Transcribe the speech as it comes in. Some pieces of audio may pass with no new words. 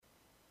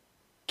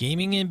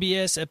Gaming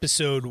NBS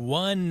episode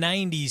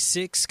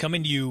 196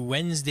 coming to you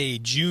Wednesday,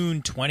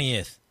 June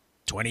 20th,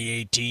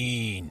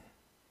 2018.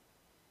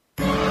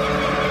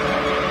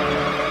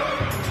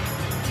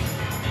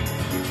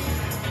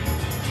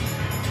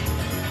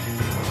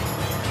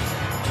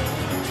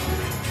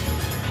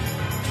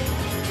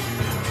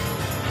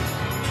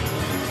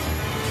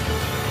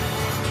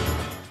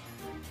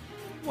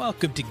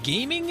 Welcome to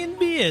Gaming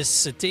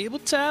NBS, a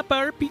tabletop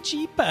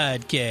RPG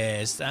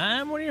podcast.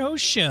 I'm one of your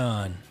hosts,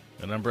 Sean.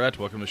 And I'm Brett.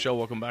 Welcome to the show.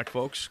 Welcome back,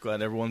 folks.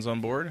 Glad everyone's on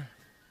board.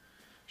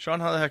 Sean,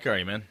 how the heck are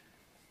you, man?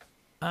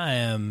 I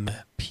am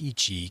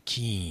peachy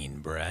keen,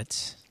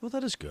 Brett. Well,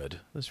 that is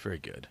good. That's very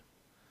good.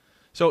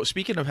 So,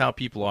 speaking of how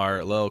people are,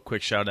 a little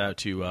quick shout out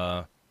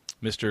to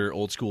Mr.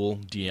 Old School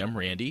DM,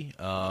 Randy.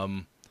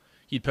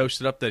 He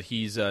posted up that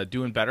he's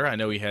doing better. I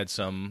know he had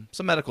some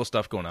medical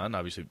stuff going on.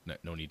 Obviously,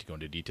 no need to go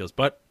into details,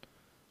 but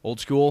Old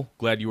School,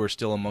 glad you are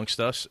still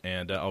amongst us,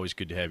 and always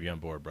good to have you on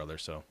board, brother.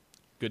 So,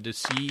 good to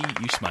see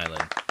you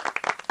smiling.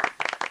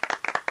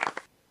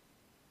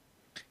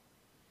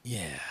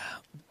 Yeah.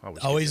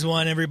 Always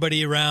want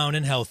everybody around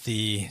and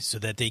healthy so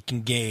that they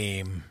can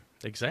game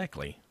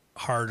Exactly.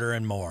 harder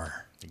and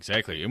more.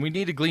 Exactly. And we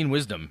need to glean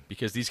wisdom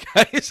because these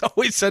guys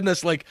always send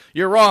us like,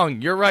 you're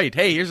wrong, you're right.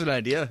 Hey, here's an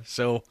idea.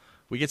 So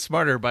we get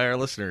smarter by our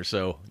listeners.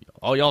 So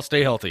all y'all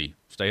stay healthy.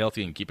 Stay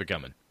healthy and keep it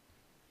coming.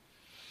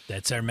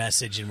 That's our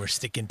message, and we're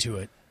sticking to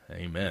it.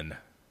 Amen.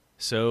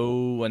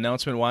 So,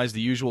 announcement-wise,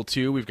 the usual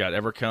two. We've got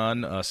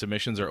EverCon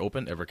submissions are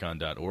open,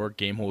 evercon.org.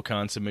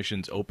 GameholeCon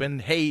submissions open.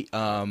 Hey,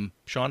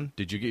 Sean,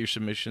 did you get your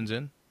submissions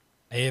in?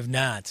 I have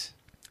not.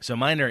 So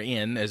mine are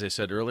in, as I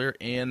said earlier,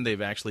 and they've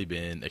actually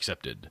been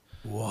accepted.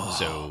 Whoa.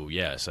 So,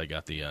 yes, I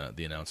got the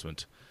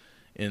announcement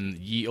in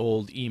ye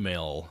old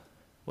email.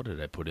 What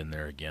did I put in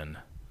there again?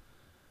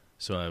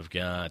 So I've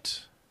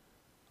got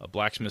a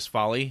Blacksmith's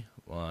Folly,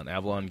 an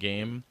Avalon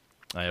game.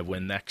 I have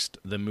When Next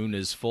the Moon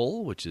is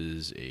Full, which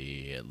is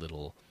a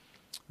little...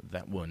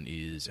 That one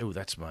is... Oh,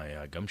 that's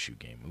my Gumshoe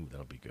game. Ooh,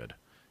 that'll be good.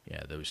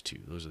 Yeah, those two.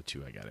 Those are the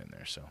two I got in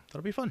there, so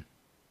that'll be fun.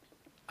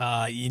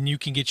 And you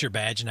can get your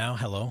badge now.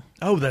 Hello.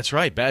 Oh, that's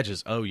right.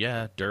 Badges. Oh,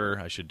 yeah.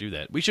 I should do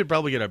that. We should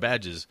probably get our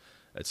badges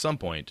at some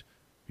point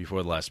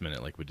before the last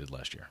minute like we did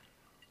last year.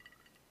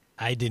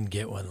 I didn't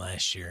get one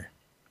last year.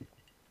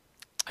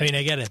 I mean,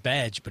 I got a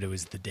badge, but it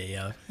was the day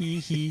of.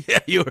 Yeah,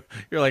 you're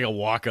like a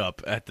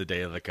walk-up at the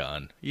day of the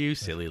con. You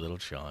silly little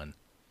Sean.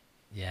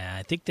 Yeah,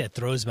 I think that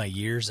throws my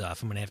years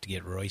off. I'm going to have to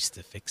get Royce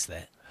to fix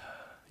that.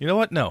 You know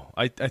what? No.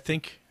 I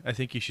think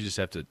you should just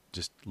have to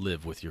just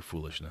live with your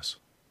foolishness.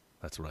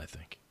 That's what I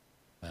think.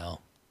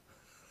 Well,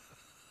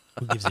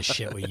 who gives a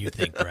shit what you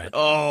think, Brett?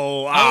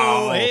 Oh,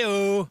 ow.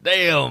 Hey-oh.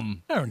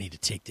 Damn. I don't need to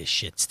take this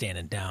shit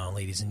standing down,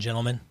 ladies and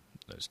gentlemen.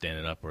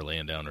 Standing up or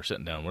laying down or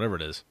sitting down, whatever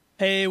it is.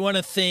 Hey, I want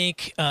to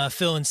thank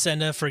Phil and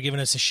Senda for giving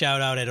us a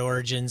shout-out at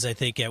Origins. I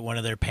think at one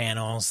of their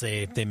panels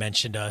they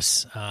mentioned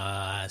us,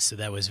 so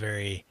that was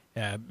very...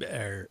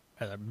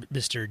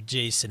 Mr.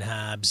 Jason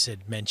Hobbs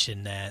had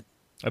mentioned that.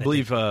 I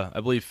believe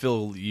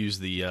Phil used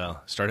the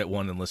start at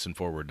 1 and listen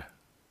forward.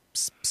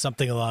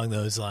 Something along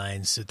those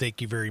lines, so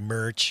thank you very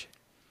much.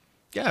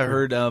 Yeah, I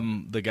heard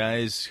the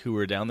guys who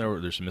were down there,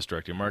 there's some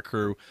Misdirected Mark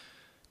crew,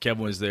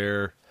 Kevin was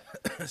there,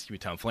 excuse me,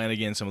 Tom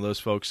Flanagan, some of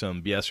those folks,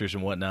 some BSers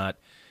and whatnot.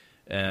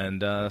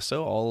 And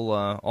so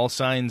all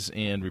signs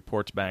and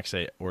reports back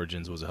say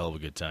Origins was a hell of a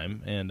good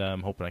time, and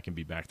I'm hoping I can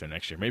be back there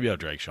next year. Maybe I'll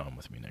drag Sean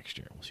with me next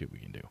year. We'll see what we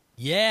can do.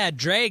 Yeah,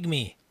 drag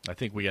me. I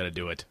think we got to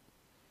do it.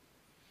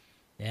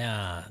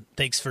 Yeah,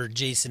 thanks for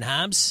Jason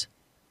Hobbs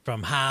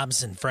from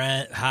Hobbs and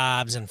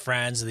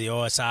Friends of the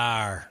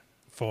OSR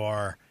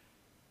for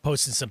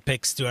posting some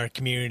pics to our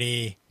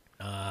community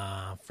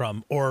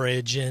from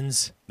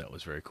Origins. That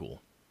was very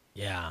cool.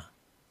 Yeah.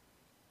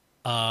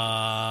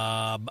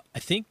 I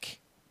think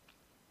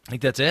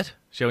that's it.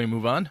 Shall we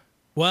move on?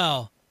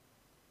 Well,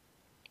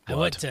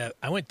 What?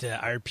 I went to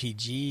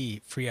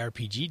RPG free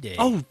RPG day.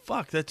 Oh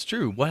fuck, that's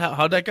true.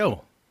 How'd that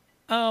go?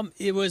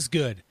 It was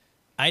good.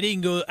 I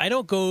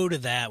don't go to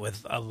that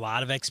with a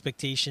lot of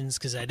expectations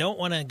because I don't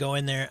want to go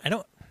in there.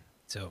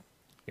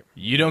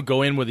 You don't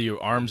go in with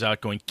your arms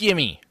out going,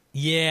 "Gimme."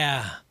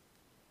 Yeah.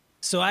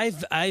 So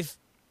I've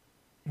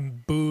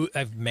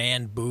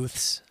manned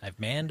booths. I've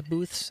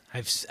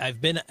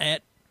been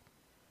at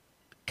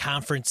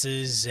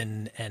conferences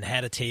and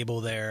had a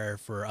table there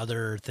for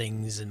other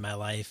things in my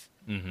life.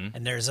 Mm-hmm.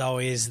 And there's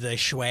always the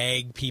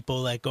swag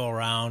people that go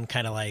around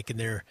kind of like,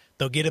 and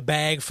they'll get a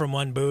bag from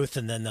one booth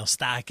and then they'll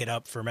stock it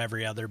up from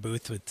every other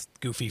booth with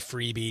goofy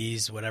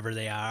freebies, whatever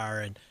they are.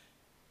 And,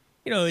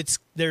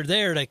 they're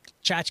there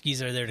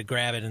tchotchkes are there to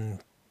grab it and,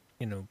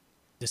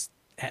 just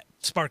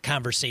spark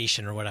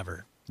conversation or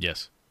whatever.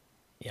 Yes.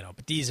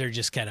 But these are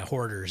just kind of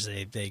hoarders.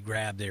 They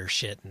grab their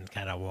shit and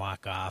kind of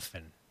walk off.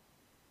 And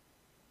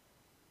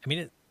I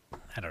mean,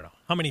 I don't know.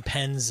 How many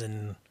pens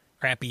and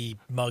crappy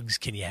mugs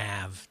can you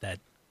have that?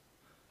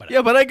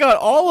 Yeah, but I got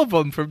all of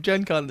them from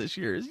Gen Con this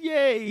year.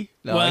 Yay!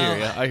 No,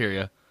 well, I hear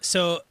you.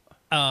 So,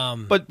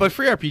 but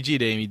free RPG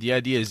Day, I mean, the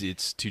idea is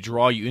it's to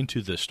draw you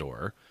into the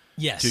store.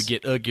 Yes. to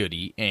get a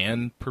goodie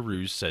and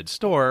peruse said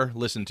store,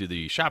 listen to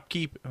the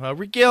shopkeep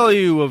regale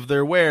you of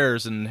their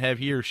wares, and have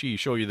he or she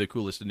show you the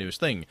coolest and newest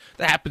thing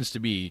that happens to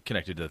be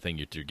connected to the thing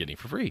you're getting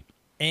for free.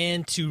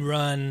 And to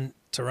run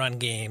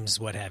games,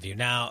 what have you.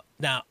 Now,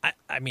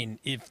 I mean,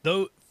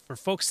 for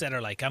folks that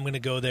are like, I'm going to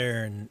go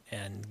there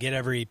and get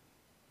every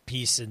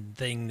piece and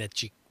thing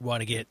that you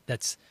want to get,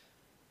 that's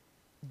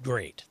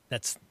great.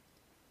 That's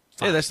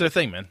fine. Hey, that's their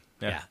thing, man.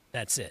 Yeah,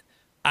 that's it.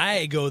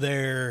 I go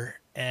there,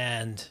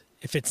 and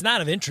if it's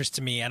not of interest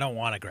to me, I don't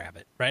want to grab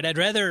it, right? I'd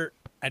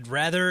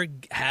rather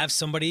have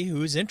somebody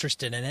who's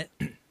interested in it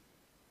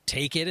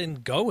take it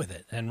and go with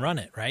it and run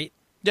it, right?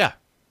 Yeah.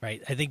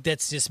 Right. I think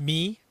that's just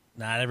me.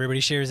 Not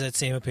everybody shares that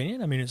same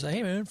opinion. I mean, it's like,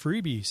 hey, man,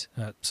 freebies.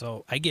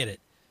 So I get it.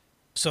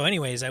 So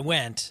anyways, I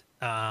went,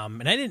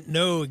 and I didn't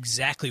know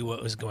exactly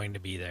what was going to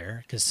be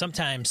there because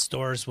sometimes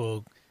stores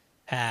will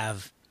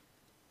have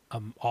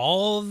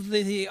all of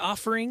the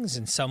offerings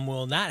and some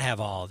will not have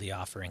all of the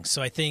offerings.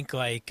 So I think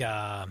like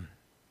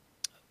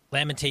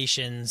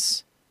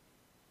Lamentations,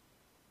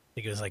 I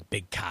think it was like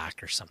Big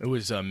Cock or something. It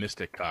was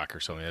Mystic Cock or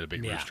something. It had a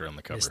big rooster on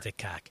the cover. Mystic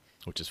Cock.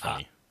 Which is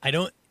funny. I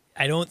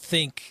don't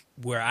think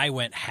where I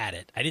went had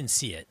it. I didn't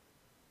see it.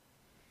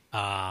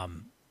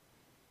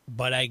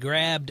 But I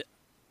grabbed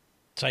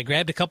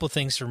a couple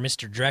things for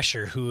Mr.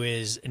 Drescher, who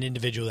is an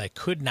individual that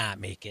could not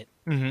make it.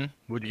 Mm-hmm.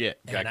 What'd you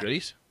get? Got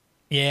goodies?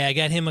 Yeah, I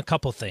got him a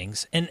couple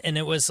things. And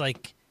it was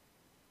like,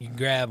 you can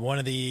grab one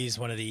of these,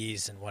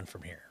 and one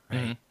from here,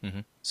 right? Mm-hmm. Mm-hmm.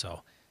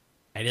 So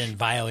I didn't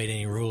violate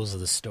any rules of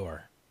the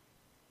store.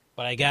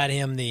 But I got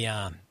him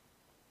the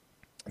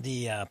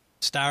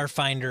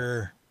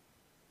Starfinder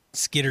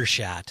skitter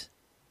shot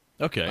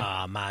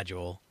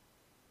module.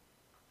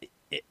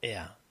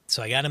 Yeah.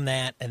 So I got him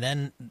that, and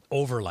then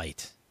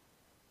Overlight,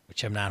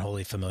 which I'm not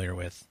wholly familiar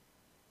with.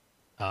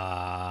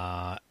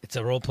 It's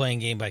a role-playing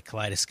game by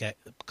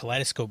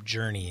Kaleidoscope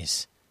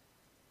Journeys.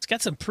 It's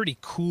got some pretty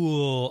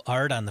cool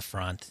art on the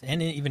front,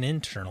 and even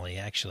internally,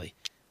 actually.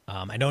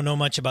 I don't know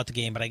much about the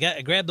game, but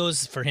I grabbed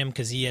those for him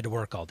because he had to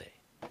work all day.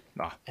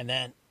 Ah. And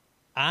then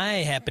I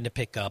happened to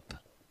pick up,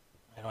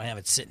 I don't have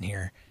it sitting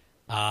here,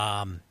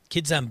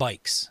 Kids on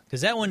Bikes,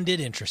 because that one did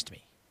interest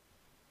me.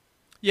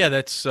 Yeah,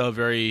 that's a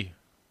very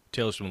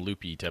Tales from the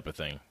Loopy type of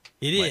thing.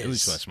 It is. At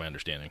least that's my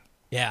understanding.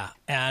 Yeah,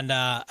 and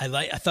I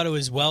thought it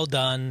was well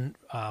done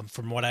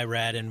from what I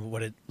read and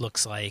what it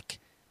looks like.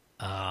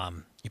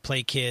 You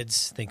play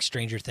kids, think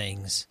Stranger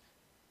Things.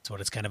 That's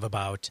what it's kind of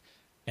about.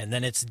 And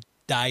then it's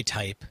die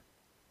type.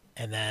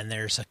 And then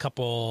there's a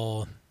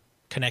couple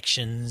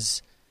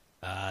connections.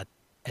 And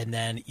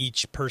then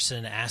each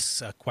person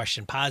asks a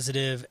question,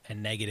 positive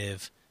and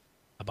negative,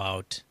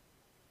 about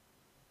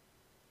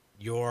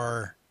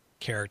your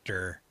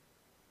character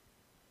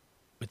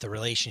with the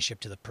relationship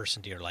to the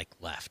person to your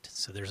left.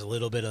 So there's a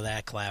little bit of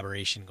that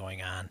collaboration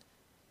going on.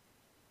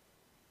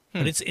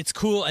 But it's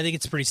cool. I think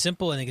it's pretty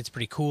simple. I think it's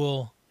pretty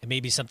cool. It may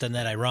be something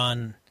that I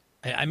run.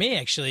 I may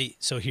actually.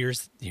 So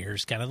here's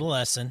kind of the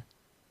lesson.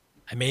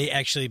 I may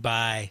actually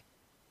buy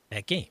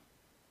that game.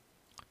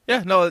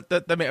 Yeah, no,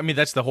 I mean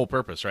that's the whole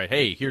purpose, right?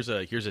 Hey, here's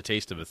a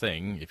taste of a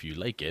thing. If you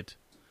like it,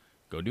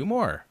 go do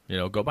more.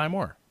 Go buy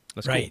more.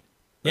 That's right.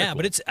 Cool. Yeah,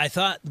 cool. but I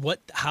thought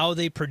how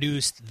they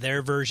produced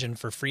their version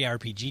for Free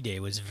RPG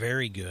Day was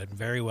very good,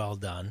 very well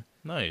done.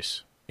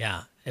 Nice.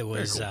 Yeah, it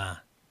was.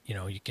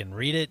 Cool. You can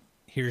read it.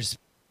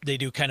 They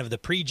do kind of the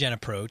pre-gen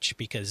approach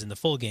because in the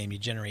full game you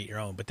generate your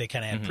own, but they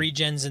kind of had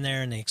pre-gens in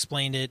there and they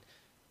explained it.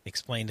 They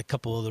explained a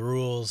couple of the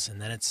rules,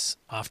 and then it's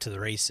off to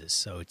the races.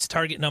 So it's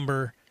target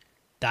number,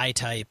 die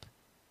type,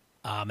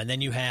 and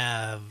then you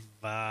have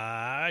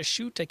I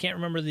can't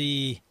remember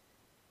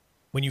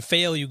when you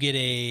fail, you get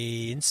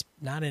it's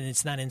not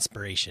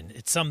inspiration.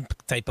 It's some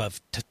type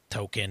of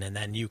token, and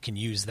then you can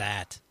use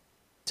that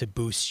to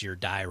boost your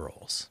die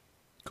rolls.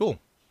 Cool.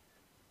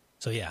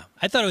 So yeah,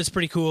 I thought it was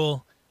pretty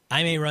cool.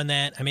 I may run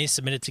that. I may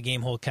submit it to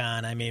Gamehole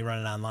Con. I may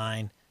run it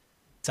online.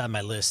 It's on my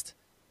list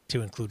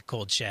to include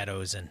Cold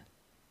Shadows and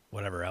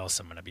whatever else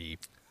I'm going to be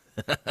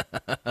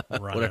running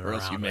whatever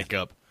else you with. make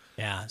up.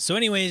 Yeah. So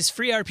anyways,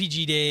 Free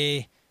RPG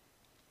Day.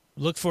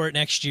 Look for it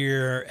next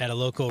year at a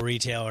local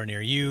retailer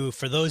near you.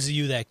 For those of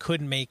you that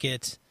couldn't make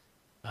it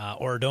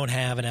or don't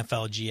have an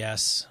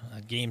FLGS,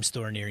 a game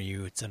store near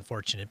you, it's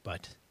unfortunate,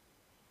 but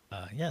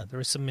yeah, there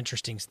was some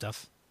interesting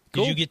stuff.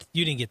 Cool. You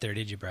didn't get there,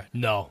 did you, Brett?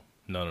 No.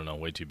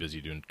 Way too busy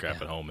doing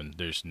crap at home, and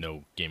there's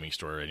no gaming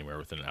store anywhere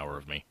within an hour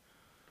of me.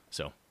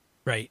 So.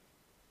 Right.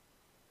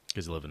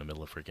 Because I live in the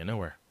middle of freaking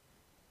nowhere.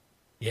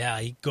 Yeah,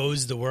 he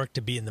goes to work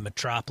to be in the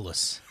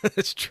metropolis.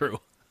 It's true.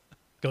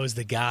 Goes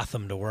to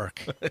Gotham to work.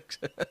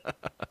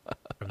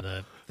 From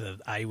the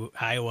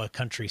Iowa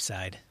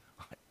countryside.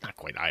 Not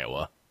quite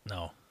Iowa.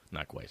 No.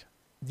 Not quite.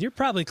 You're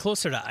probably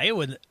closer to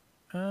Iowa.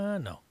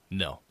 No.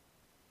 No.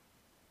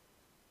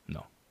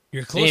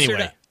 You're closer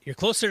Anyway. You're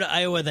closer to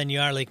Iowa than you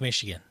are Lake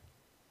Michigan.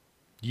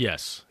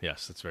 Yes,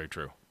 that's very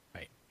true.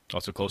 Right.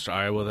 Also closer to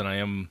Iowa than I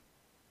am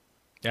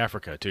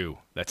Africa, too.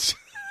 That's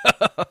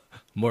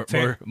more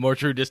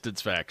true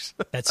distance facts.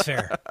 That's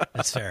fair.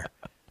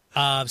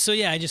 So,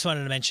 yeah, I just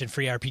wanted to mention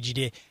Free RPG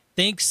Day.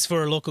 thanks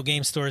for local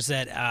game stores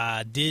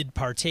that did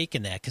partake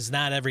in that, because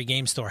not every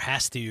game store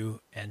has to,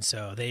 and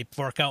so they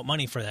fork out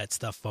money for that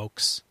stuff,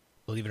 folks.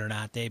 Believe it or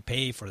not, they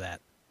pay for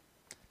that.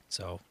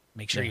 So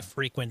make sure you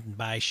frequent and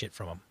buy shit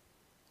from them.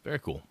 Very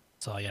cool.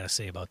 That's all I got to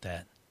say about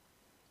that.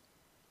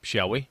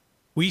 Shall we?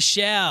 We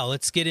shall.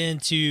 Let's get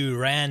into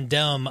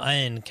Random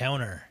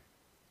Encounter.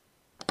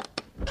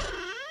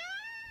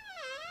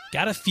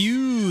 Got a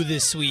few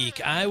this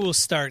week. I will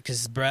start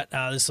because, Brett,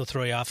 this will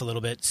throw you off a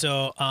little bit.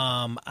 So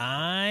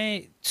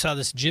I saw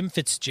this Jim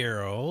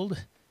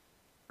Fitzgerald.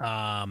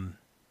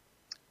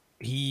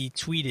 He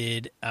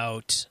tweeted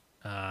out,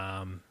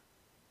 I'm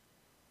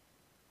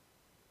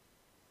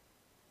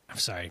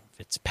sorry,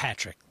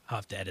 Fitzpatrick. I'll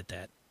have to edit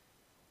that.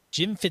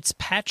 Jim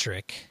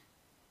Fitzpatrick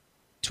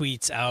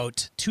tweets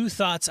out 2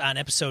 thoughts on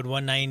episode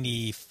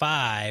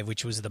 195,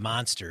 which was the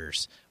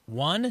monsters.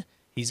 1,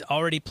 he's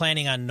already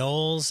planning on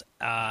Knowles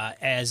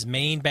as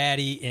main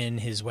baddie in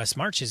his West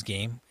Marches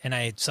game. And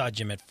I saw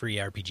Jim at Free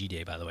RPG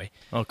Day, by the way.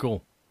 Oh,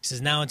 cool. He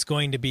says now it's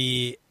going to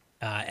be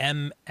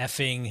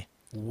M-effing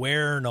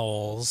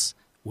Were-Knowles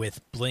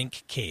with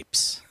Blink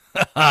capes.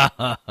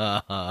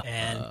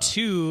 And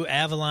 2,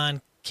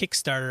 Avalon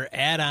Kickstarter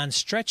add-on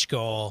stretch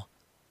goal,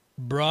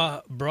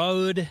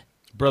 Brotherhood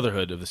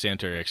of the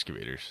Sanitary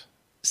Excavators.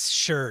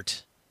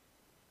 Shirt.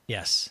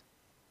 Yes.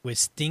 With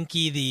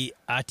Stinky the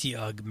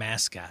Atiug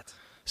mascot.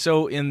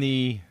 So in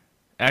the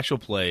actual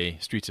play,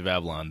 Streets of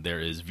Avalon, there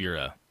is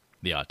Vera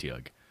the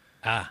Atiug.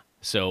 Ah.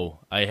 So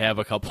I have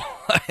a couple,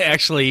 I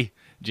actually,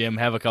 Jim,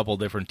 have a couple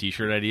different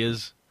t-shirt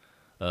ideas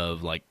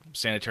of like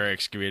Sanitary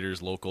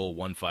Excavators local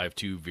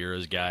 152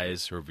 Vera's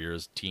guys or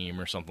Vera's team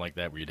or something like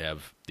that where you'd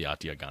have the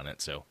Atiug on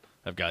it. So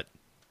I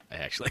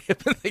actually have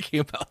been thinking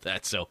about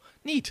that. So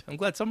neat. I'm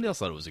glad somebody else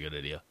thought it was a good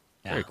idea.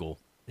 Yeah. Very cool.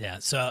 Yeah.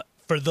 So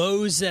for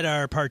those that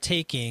are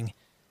partaking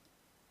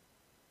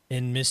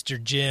in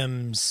Mr.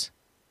 Jim's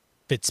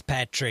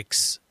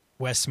Fitzpatrick's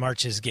West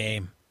Marches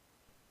game,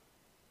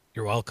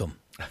 you're welcome.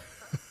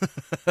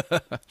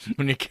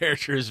 When your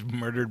character is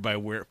murdered by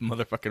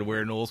motherfucking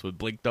Were-Knowles with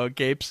Blink dog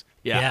capes.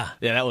 Yeah,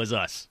 that was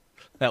us.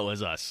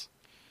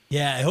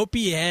 Yeah, I hope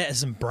he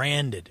has them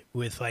branded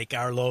with like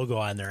our logo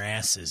on their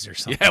asses or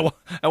something. Yeah,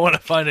 I want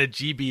to find a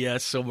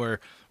GBS somewhere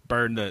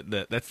burned.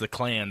 That's the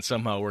clan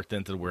somehow worked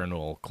into the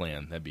Were-Knowles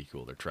clan. That'd be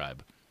cool. Their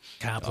tribe.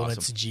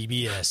 Compliments Awesome.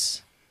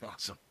 GBS.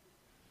 Awesome.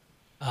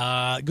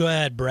 Go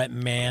ahead, Brett,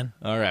 man.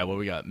 All right, well,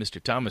 we got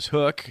Mr. Thomas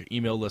Hook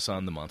emailed us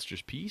on the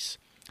Monsters piece.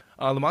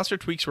 The monster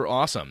tweaks were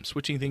awesome.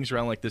 Switching things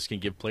around like this can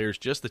give players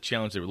just the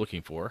challenge they were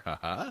looking for.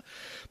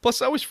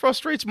 Plus, it always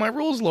frustrates my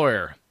rules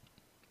lawyer.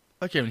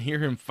 I can hear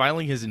him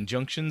filing his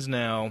injunctions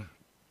now.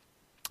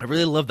 I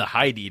really love the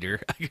Hide Eater.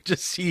 I could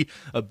just see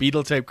a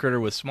beetle-type critter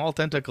with small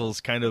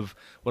tentacles, kind of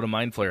what a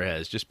Mind Flayer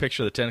has. Just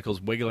picture the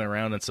tentacles wiggling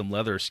around on some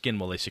leather or skin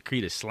while they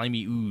secrete a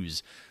slimy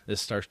ooze.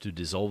 This starts to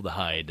dissolve the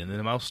hide, and then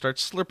the mouse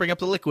starts slurping up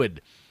the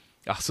liquid.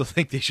 I also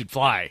think they should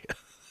fly.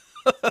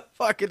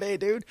 Fucking A,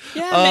 dude.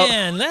 Yeah,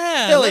 man.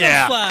 Let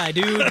them fly,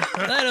 dude.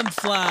 Let them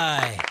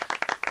fly.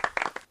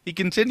 He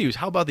continues,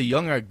 how about the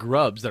young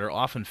grubs that are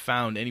often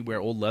found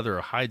anywhere old leather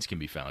or hides can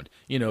be found?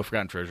 You know,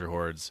 forgotten treasure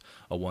hoards,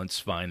 a once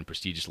fine and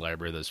prestigious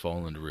library that has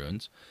fallen into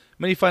ruins.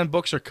 Many fine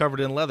books are covered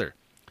in leather.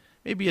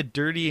 Maybe a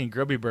dirty and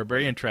grubby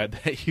barbarian tribe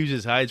that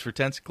uses hides for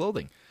tents and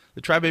clothing.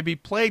 The tribe may be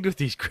plagued with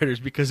these critters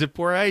because of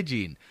poor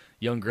hygiene.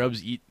 Young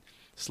grubs eat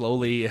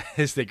slowly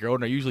as they grow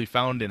and are usually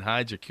found in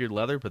hides or cured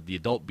leather, but the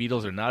adult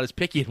beetles are not as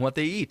picky in what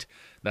they eat.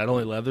 Not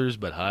only leathers,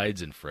 but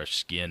hides and fresh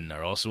skin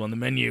are also on the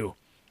menu.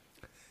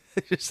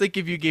 Just think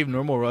if you gave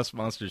normal rust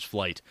monsters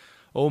flight.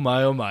 Oh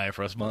my, if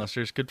rust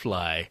monsters could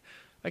fly.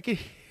 I can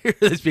hear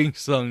this being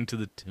sung to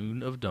the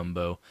tune of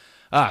Dumbo.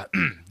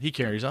 He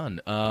carries on.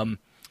 The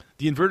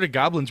inverted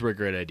goblins were a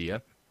great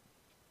idea.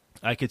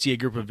 I could see a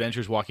group of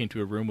adventurers walking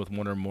into a room with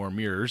one or more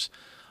mirrors.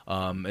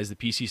 As the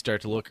PCs start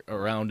to look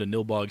around, a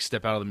Nilbog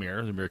step out of the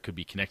mirror. The mirror could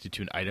be connected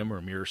to an item or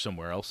a mirror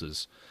somewhere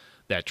else's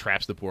that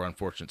traps the poor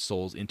unfortunate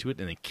souls into it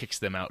and then kicks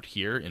them out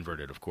here,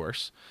 inverted, of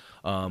course.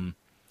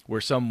 Where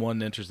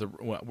someone enters the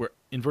room.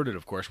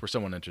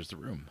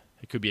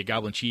 It could be a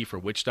goblin chief or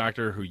witch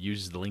doctor who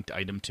uses the linked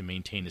item to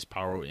maintain his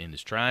power in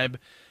his tribe.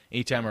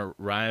 Anytime a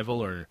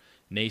rival or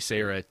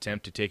naysayer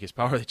attempt to take his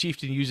power, the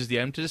chieftain uses the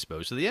item to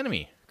dispose of the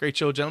enemy. Great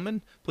show,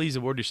 gentlemen. Please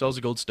award yourselves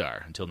a gold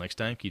star. Until next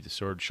time, keep the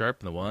sword sharp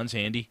and the wands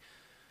handy.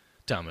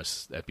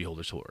 Thomas at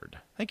Beholder's Horde.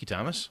 Thank you,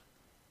 Thomas.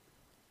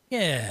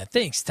 Yeah,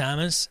 thanks,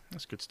 Thomas.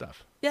 That's good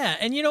stuff. Yeah,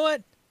 and you know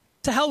what?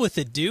 To hell with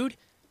it, dude.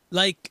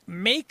 Like,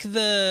 make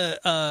the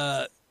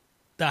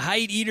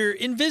Hide Eater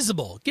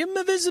invisible. Give him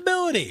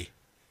invisibility.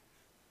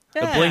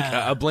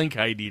 Yeah. A blink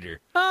Hide Eater.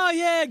 Oh,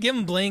 yeah, give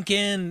him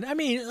blinking. I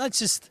mean, let's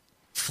just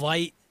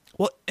flight.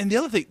 Well, and the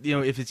other thing,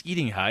 if it's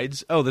eating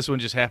hides, this one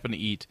just happened to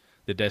eat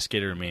the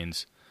desiccated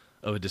remains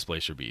of a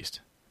displacer beast.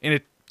 And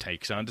it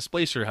takes on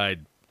displacer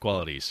hide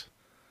qualities.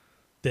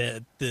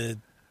 The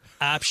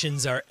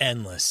options are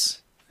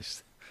endless.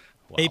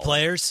 Wow. Hey,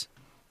 players.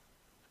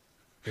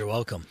 You're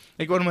welcome. I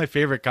think one of my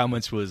favorite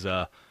comments was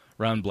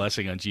Ron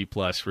Blessing on G+.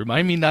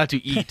 Remind me not to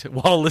eat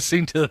while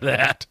listening to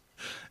that.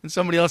 And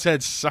somebody else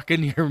had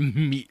sucking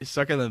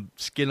the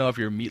skin off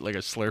your meat like a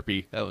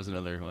Slurpee. That was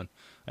another one.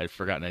 I'd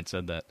forgotten I'd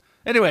said that.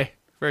 Anyway,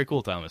 very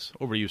cool, Thomas.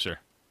 Over to you, sir.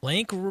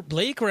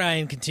 Blake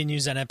Ryan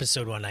continues on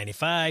episode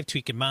 195,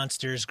 Tweaking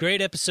Monsters.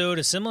 Great episode,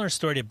 a similar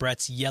story to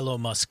Brett's Yellow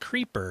Musk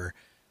Creeper.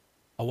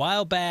 A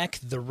while back,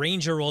 the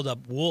ranger rolled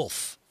up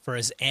Wolf for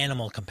his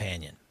animal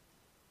companion.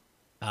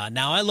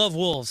 Now, I love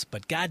wolves,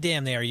 but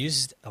goddamn, they are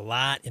used a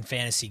lot in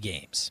fantasy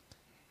games.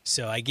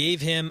 So I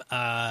gave him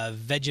a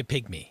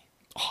Vegapygmy.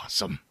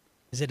 Awesome.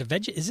 Is it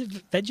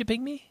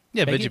Vegapygmy?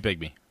 Yeah,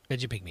 Vegapygmy.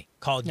 Vegapygmy.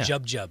 Called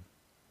Jub Jub.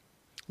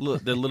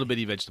 The little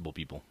bitty vegetable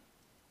people.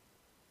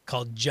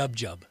 Called Jub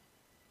Jub.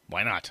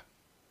 Why not?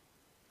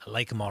 I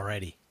like them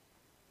already.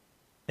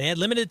 They had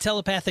limited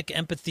telepathic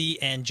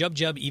empathy, and Jub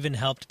Jub even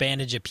helped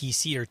bandage a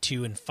PC or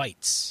two in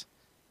fights.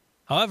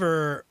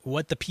 However,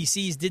 what the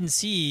PCs didn't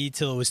see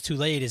till it was too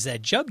late is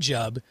that Jub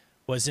Jub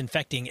was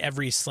infecting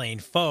every slain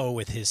foe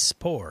with his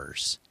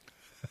spores,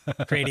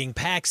 creating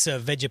packs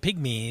of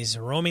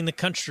Vegapygmies roaming the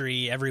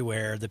country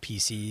everywhere the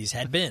PCs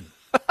had been.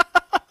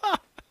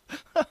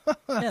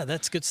 Yeah,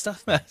 that's good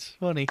stuff. That's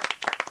funny.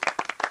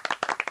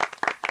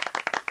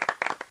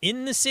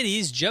 In the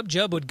cities, Jub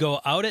Jub would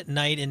go out at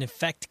night and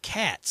infect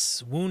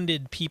cats,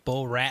 wounded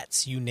people,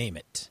 rats, you name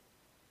it.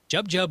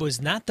 Jub Jub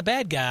was not the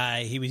bad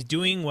guy. He was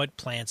doing what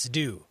plants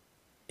do.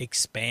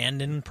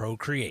 Expand and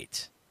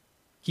procreate.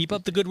 Keep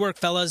up the good work,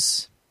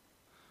 fellas.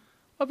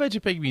 Well,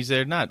 Vegapygmies,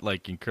 they're not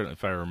like incredible.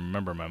 If I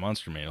remember my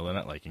monster manual, they're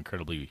not like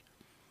incredibly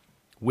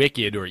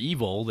wicked or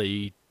evil.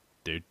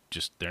 They're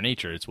just their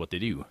nature. It's what they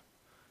do.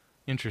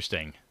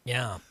 Interesting.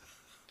 Yeah.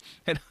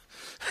 And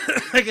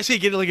I guess you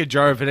get like a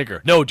jar of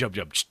vinegar. No, Jub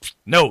Jub.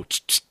 No.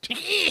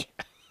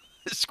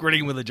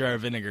 Squirting with a jar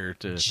of vinegar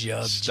to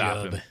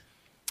stop him.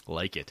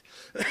 Like it.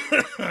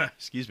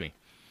 Excuse me.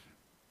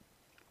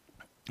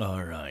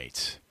 All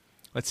right.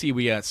 Let's see.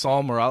 We got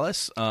Saul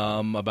Morales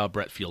about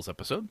Brett Fields'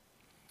 episode.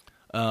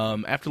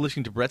 After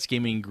listening to Brett's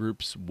gaming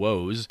group's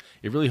woes,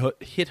 it really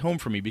hit home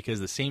for me because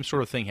the same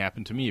sort of thing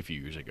happened to me a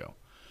few years ago.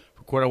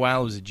 For quite a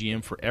while, I was a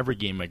GM for every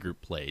game my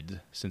group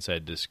played since I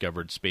had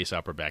discovered Space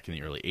Opera back in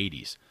the early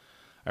 80s.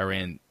 I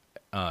ran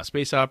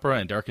Space Opera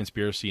and Dark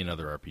Conspiracy and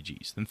other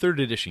RPGs. Then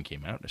 3rd edition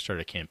came out, and I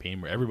started a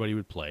campaign where everybody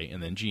would play,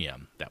 and then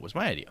GM. That was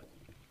my idea.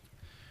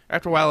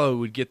 After a while, I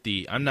would get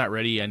the, I'm not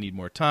ready, I need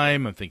more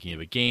time, I'm thinking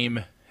of a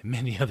game, and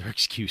many other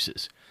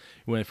excuses.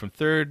 We went from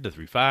 3rd to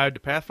 3.5 to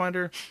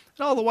Pathfinder,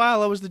 and all the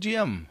while I was the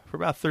GM for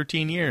about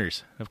 13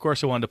 years. Of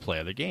course, I wanted to play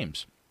other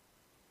games.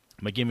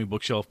 My gaming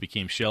bookshelf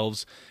became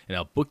shelves and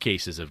now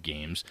bookcases of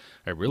games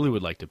I really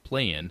would like to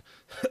play in,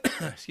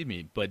 excuse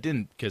me, but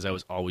didn't because I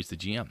was always the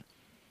GM.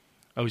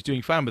 I was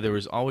doing fine, but there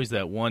was always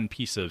that one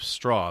piece of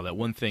straw, that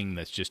one thing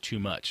that's just too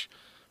much.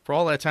 For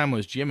all that time I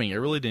was GMing, I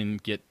really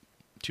didn't get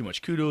too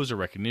much kudos or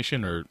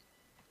recognition for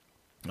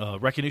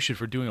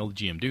doing all the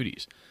GM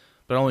duties.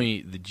 But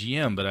only the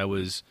GM, but I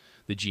was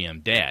the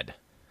GM dad.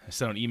 I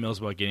sent out emails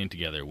about getting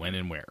together, when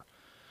and where.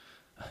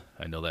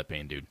 I know that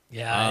pain, dude.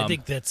 Yeah, I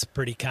think that's a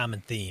pretty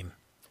common theme.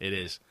 It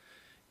is.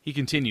 He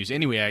continues.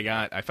 Anyway,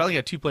 I finally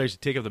got 2 players to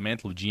take up the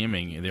mantle of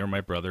GMing, and they were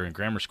my brother and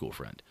grammar school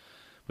friend.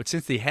 But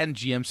since they hadn't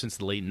GM'd since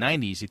the late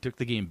 90s, he took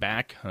the game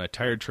back on a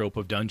tired trope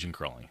of dungeon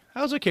crawling.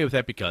 I was okay with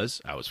that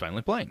because I was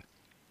finally playing.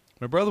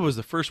 My brother was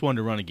the first one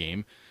to run a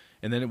game,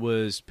 and then it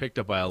was picked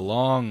up by a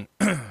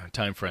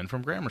long-time friend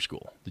from grammar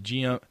school.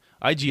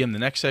 I GM'd the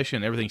next session,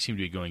 and everything seemed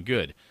to be going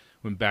good.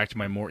 Went back to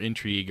my more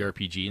intrigue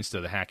RPG instead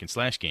of the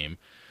hack-and-slash game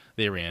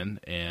they ran,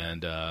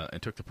 and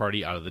took the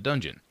party out of the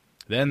dungeon.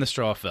 Then the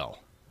straw fell.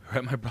 We're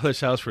at my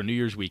brother's house for a New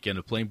Year's weekend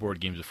of playing board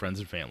games with friends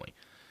and family.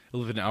 I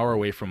live an hour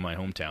away from my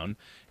hometown,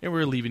 and we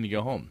were leaving to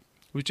go home.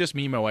 It was just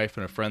me, my wife,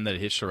 and a friend that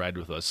had hitched a ride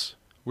with us.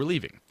 We're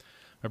leaving.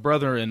 My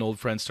brother and old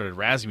friends started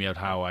razzing me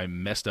about how I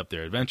messed up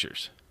their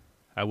adventures.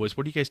 What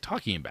are you guys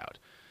talking about?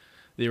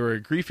 They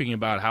were griefing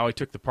about how I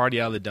took the party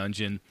out of the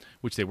dungeon,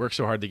 which they worked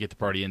so hard to get the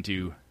party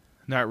into.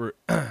 Not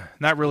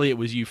really, it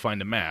was you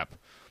find a map.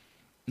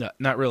 No,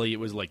 not really, it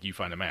was like you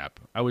find a map.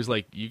 I was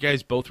like, you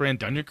guys both ran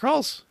dungeon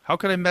crawls? How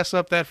could I mess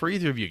up that for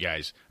either of you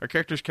guys? Our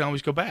characters can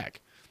always go back.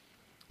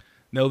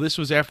 No, this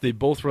was after they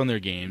both run their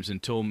games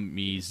and told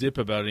me zip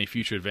about any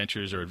future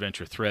adventures or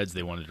adventure threads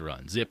they wanted to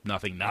run. Zip,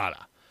 nothing,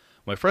 nada.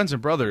 My friends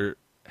and brother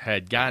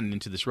had gotten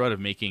into this rut of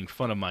making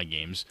fun of my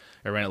games.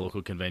 I ran at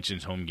local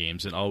conventions, home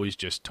games, and always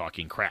just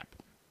talking crap.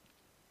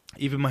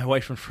 Even my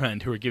wife and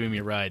friend, who were giving me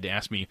a ride,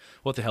 asked me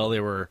what the hell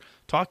they were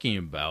talking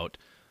about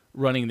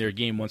running their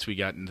game once we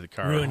got into the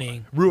car.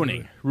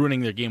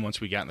 Ruining their game once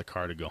we got in the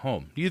car to go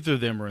home. Neither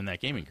of them were in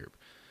that gaming group.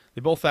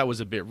 They both thought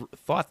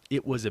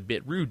it was a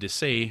bit rude to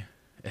say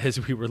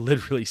as we were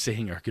literally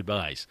saying our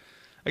goodbyes.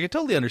 I could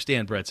totally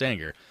understand Brett's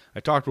anger. I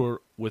talked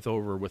over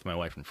with my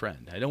wife and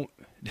friend.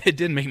 It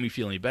didn't make me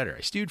feel any better.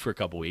 I stewed for a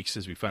couple weeks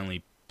as we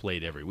finally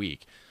played every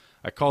week.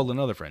 I called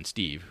another friend,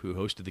 Steve, who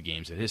hosted the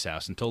games at his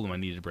house, and told him I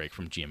needed a break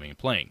from GMing and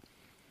playing,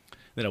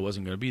 that I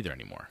wasn't going to be there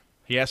anymore.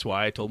 He asked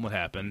why. I told him what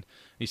happened.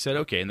 He said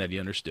okay, and that he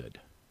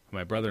understood. When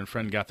my brother and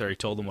friend got there, he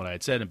told them what I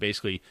had said, and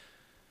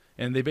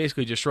they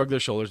basically just shrugged their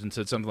shoulders and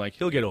said something like,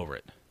 he'll get over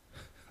it.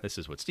 This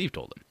is what Steve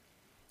told him.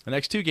 The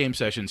next 2 game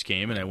sessions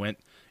came, and I went,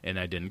 and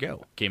I didn't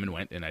go. Came and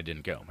went, and I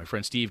didn't go. My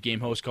friend Steve,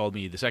 game host, called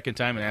me the second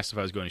time and asked if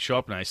I was going to show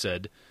up, and I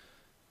said,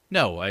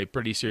 no, I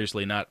pretty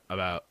seriously not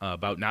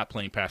about not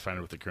playing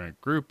Pathfinder with the current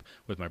group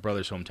with my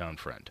brother's hometown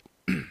friend.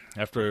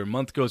 After a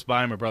month goes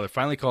by, my brother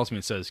finally calls me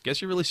and says,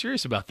 guess you're really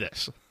serious about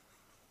this.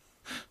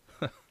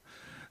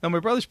 Now, my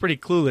brother's pretty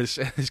clueless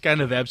and is kind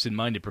of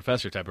absent-minded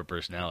professor type of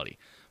personality.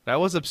 But I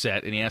was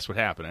upset, and he asked what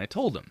happened, and I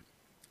told him.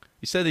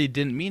 He said that he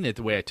didn't mean it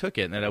the way I took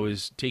it and that I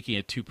was taking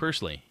it too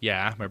personally.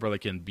 Yeah, my brother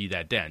can be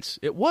that dense.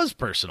 It was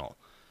personal.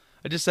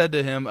 I just said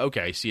to him,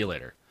 okay, see you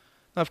later.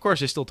 Now, of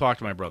course, I still talk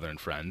to my brother and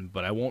friend,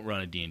 but I won't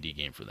run a D&D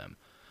game for them.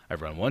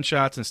 I've run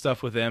one-shots and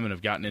stuff with them and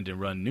have gotten into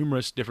run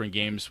numerous different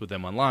games with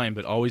them online,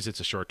 but always it's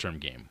a short-term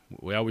game.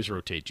 We always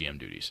rotate GM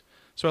duties.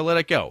 So I let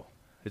it go.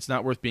 It's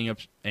not worth being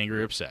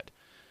angry or upset.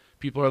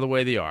 People are the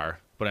way they are,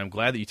 but I'm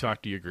glad that you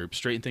talked to your group,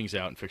 straightened things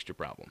out, and fixed your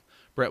problem.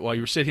 Brett, while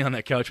you were sitting on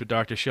that couch with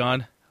Dr.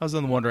 Sean, I was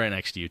on the one right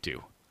next to you,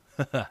 too.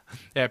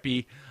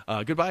 Happy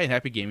goodbye and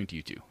happy gaming to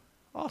you, too.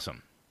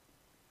 Awesome.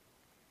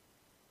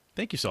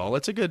 Thank you, Saul.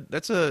 That's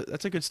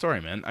a good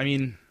story, man. I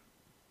mean,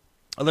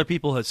 other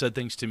people have said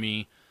things to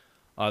me,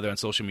 either on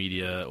social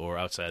media or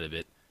outside of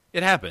it.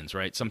 It happens,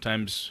 right?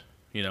 Sometimes,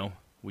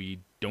 we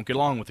don't get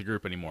along with the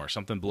group anymore.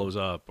 Something blows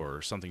up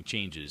or something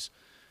changes,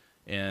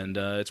 and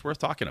it's worth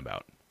talking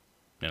about,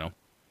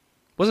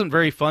 Wasn't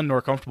very fun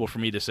nor comfortable for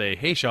me to say,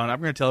 hey, Sean,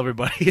 I'm going to tell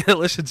everybody that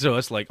listens to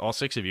us, like all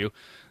 6 of you,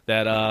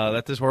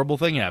 that this horrible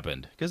thing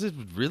happened. Because it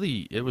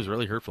was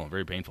really hurtful and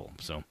very painful.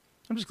 So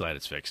I'm just glad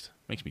it's fixed.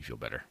 Makes me feel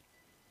better.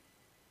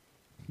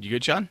 You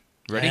good, Sean?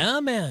 Ready? Yeah,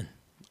 man.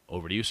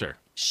 Over to you, sir.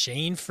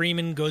 Shane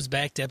Freeman goes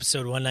back to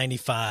episode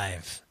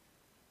 195.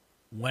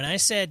 When I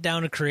sat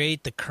down to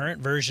create the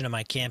current version of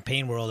my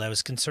campaign world, I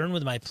was concerned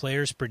with my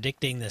players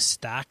predicting the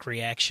stock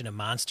reaction of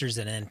monsters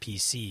and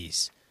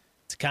NPCs.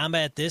 To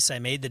combat this, I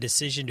made the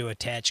decision to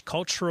attach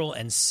cultural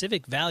and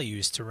civic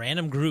values to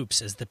random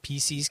groups as the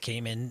PCs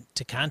came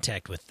into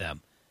contact with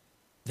them.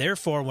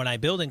 Therefore, when I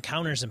build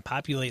encounters and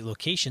populate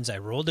locations, I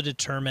roll to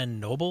determine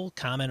noble,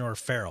 common, or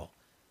feral.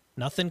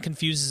 Nothing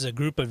confuses a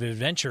group of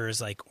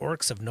adventurers like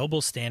orcs of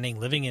noble standing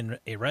living in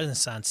a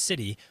Renaissance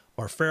city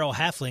or feral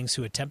halflings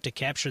who attempt to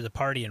capture the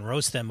party and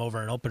roast them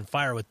over an open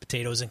fire with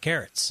potatoes and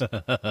carrots.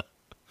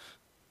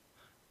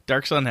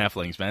 Dark Sun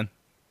halflings, man.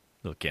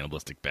 Little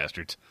cannibalistic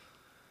bastards.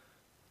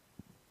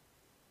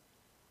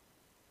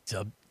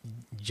 Jub.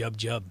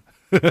 Jub.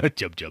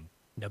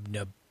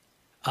 Nub.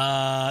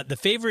 The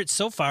favorite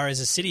so far is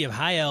a city of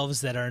high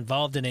elves that are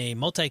involved in a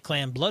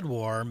multi-clan blood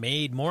war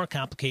made more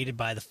complicated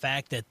by the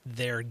fact that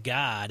their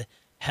god,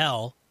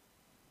 Hel,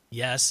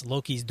 yes,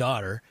 Loki's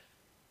daughter,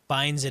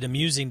 finds it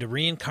amusing to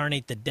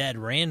reincarnate the dead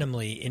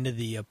randomly into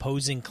the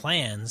opposing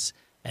clans,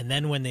 and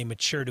then when they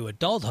mature to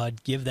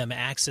adulthood, give them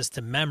access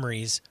to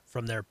memories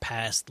from their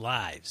past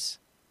lives.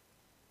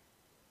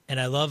 And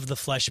I love the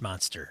flesh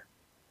monster.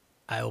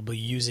 I will be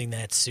using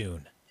that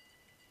soon.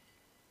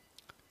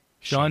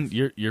 Sean,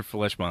 your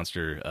Flesh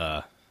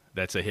Monster,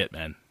 that's a hit,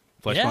 man.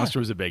 Flesh Monster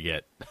was a big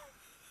hit.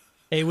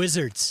 Hey,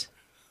 wizards,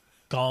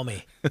 call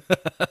me.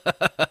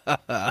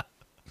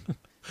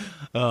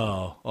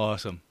 Oh,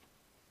 awesome.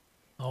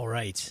 All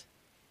right.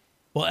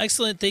 Well,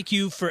 excellent. Thank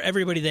you for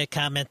everybody that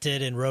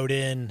commented and wrote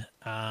in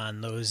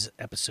on those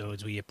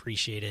episodes. We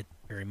appreciate it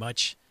very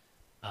much.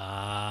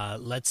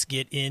 Let's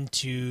get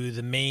into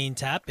the main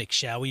topic,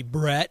 shall we,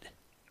 Brett?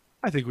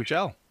 I think we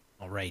shall.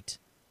 All right.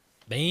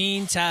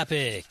 Main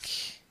topic.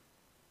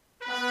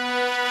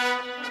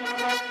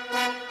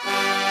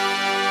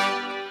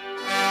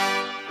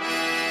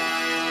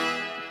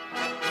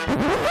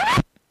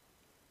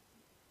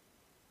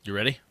 You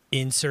ready?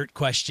 Insert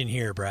question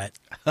here, Brett.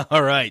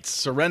 All right.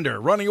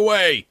 Surrender. Running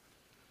away.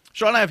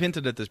 Sean and I have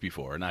hinted at this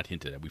before. Not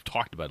hinted at. We've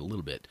talked about it a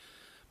little bit.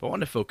 But I want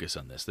to focus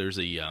on this. There's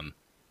a...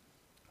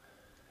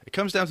 it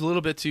comes down to a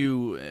little bit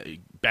to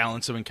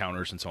balance of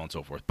encounters and so on and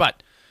so forth.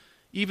 But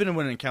even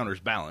when an encounter is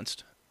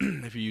balanced,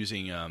 if you're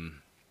using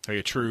like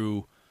a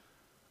true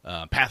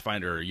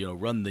Pathfinder,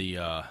 run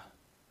the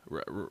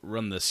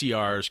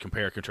CRs,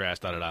 compare,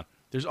 contrast,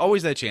 there's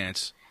always that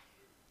chance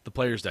the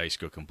player's dice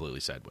go completely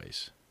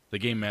sideways. The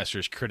game master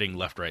is critting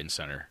left, right, and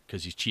center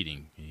because he's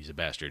cheating. He's a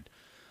bastard.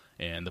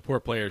 And the poor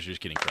players are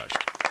just getting crushed.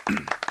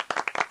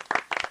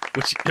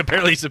 Which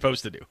apparently he's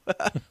supposed to do.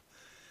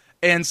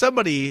 And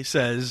somebody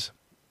says,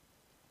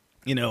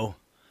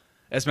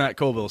 as Matt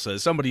Colville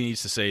says, somebody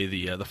needs to say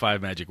the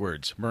 5 magic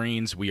words.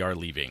 Marines, we are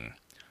leaving.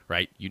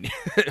 Right?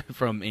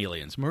 From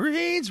Aliens.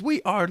 Marines,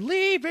 we are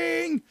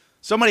leaving.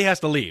 Somebody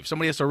has to leave.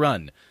 Somebody has to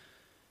run.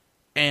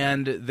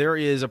 And there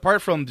is,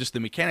 apart from just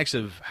the mechanics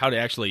of how to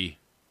actually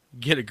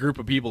get a group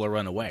of people to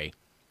run away,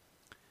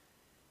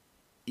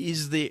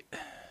 I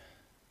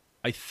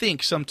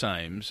think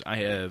sometimes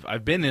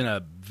I've been in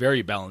a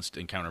very balanced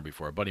encounter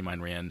before. A buddy of mine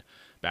ran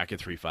back at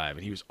 3.5,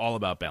 and he was all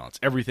about balance.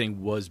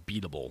 Everything was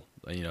beatable,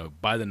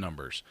 by the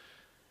numbers.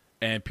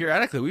 And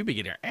periodically, we'd be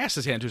getting our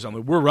asses handed to us.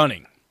 We're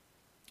running.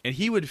 And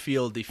he would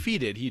feel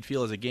defeated. He'd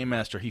feel as a game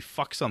master he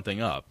fucked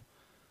something up.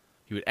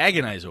 He would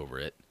agonize over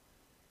it.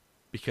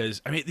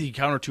 because, I mean, the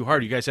encounter too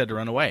hard. You guys had to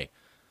run away.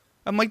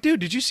 I'm like, dude,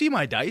 did you see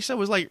my dice? I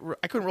was like,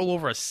 I couldn't roll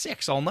over a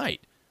 6 all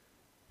night.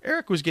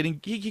 Eric was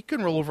he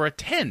couldn't roll over a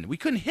 10. We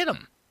couldn't hit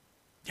him.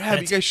 Yeah,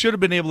 you guys should have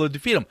been able to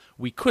defeat him.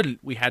 We couldn't.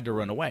 We had to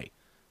run away.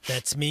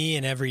 That's me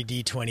in every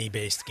D20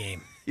 based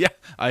game. Yeah,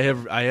 I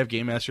have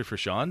Game Master for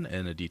Sean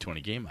in a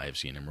D20 game. I have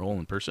seen him roll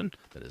in person.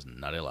 That is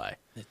not a lie.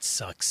 It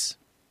sucks.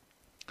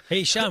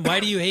 Hey, Sean, why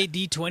do you hate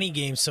D20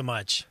 games so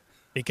much?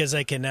 Because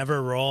I can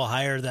never roll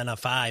higher than a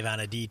 5 on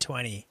a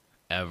D20.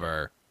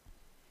 Ever.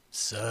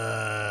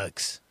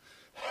 Sucks.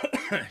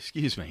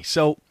 Excuse me.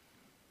 So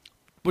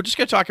we're just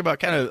going to talk about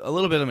kind of a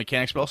little bit of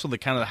mechanics, but also the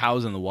kind of the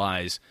hows and the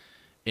whys,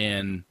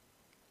 and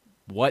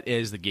what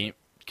is the game.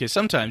 Because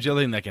sometimes the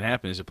other thing that can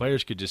happen is the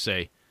players could just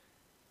say,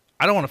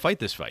 I don't want to fight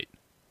this fight.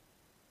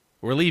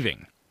 We're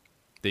leaving.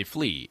 They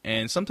flee.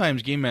 And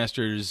sometimes Game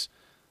Masters,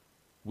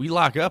 we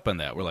lock up on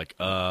that. We're like,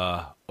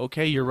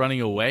 okay, you're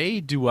running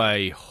away.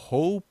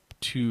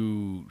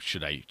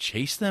 Should I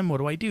chase them? What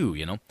do I do?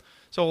 You know?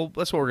 So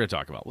that's what we're going to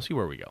talk about. We'll see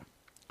where we go.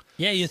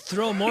 Yeah, you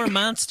throw more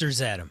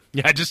monsters at them.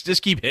 Yeah,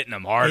 just keep hitting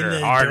them harder,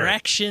 in the harder.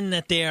 direction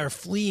that they are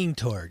fleeing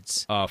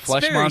towards.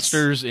 Flesh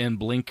monsters and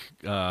blink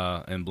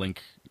gnolls.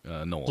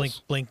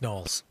 Blink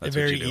gnolls. That's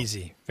Very what you do.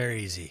 easy.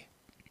 Very easy.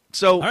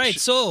 So, all right,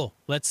 so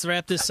let's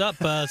wrap this up.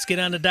 Let's get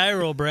on the die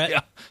roll,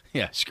 Brett.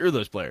 Yeah, screw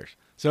those players.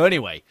 So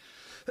anyway,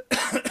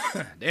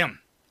 damn,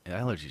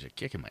 allergies are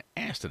kicking my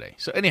ass today.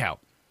 So anyhow,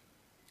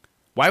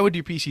 why would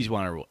your PCs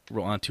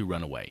want to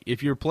run away?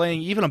 If you're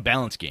playing even a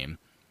balanced game,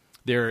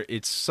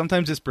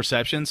 sometimes it's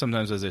perception,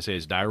 sometimes, as I say,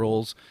 it's die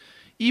rolls.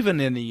 Even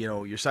in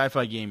your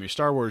sci-fi game, your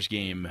Star Wars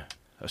game,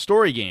 a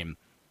story game,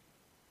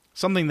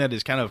 something that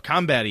is kind of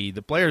combat-y,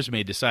 the players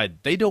may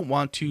decide they don't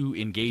want to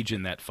engage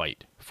in that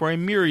fight for a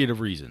myriad of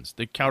reasons.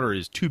 The counter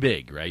is too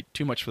big, right?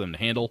 Too much for them to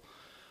handle.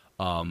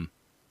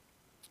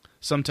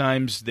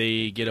 Sometimes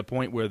they get a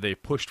point where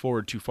they've pushed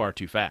forward too far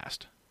too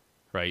fast,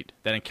 right?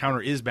 That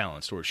encounter is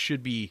balanced, or it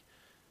should be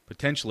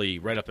potentially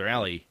right up their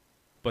alley,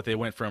 but they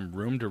went from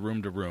room to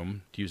room to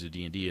room, to use a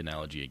D&D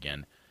analogy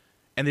again,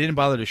 and they didn't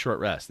bother to short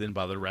rest. They didn't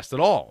bother to rest at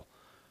all.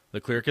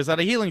 The cleric is out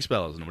of healing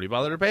spells. Nobody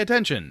bothered to pay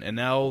attention. And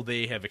now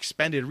they have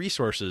expended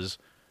resources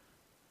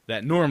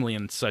that normally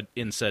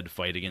in said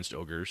fight against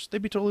ogres,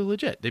 they'd be totally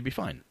legit. They'd be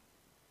fine.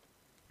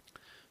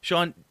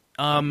 Sean,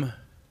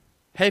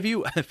 have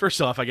you,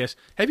 first off, I guess,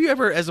 have you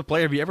ever, as a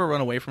player, have you ever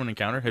run away from an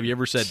encounter? Have you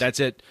ever said,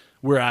 that's it,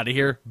 we're out of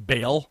here,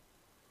 bail?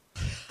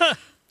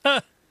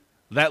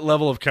 That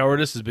level of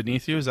cowardice is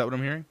beneath you? Is that what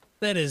I'm hearing?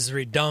 That is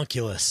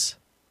redonkulous.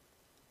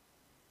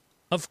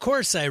 Of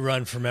course I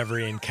run from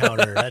every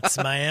encounter. That's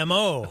my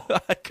MO.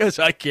 Because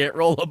I can't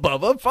roll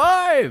above a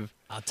 5.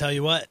 I'll tell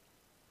you what.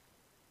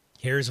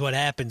 Here's what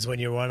happens when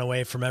you run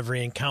away from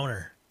every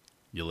encounter.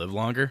 You live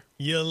longer?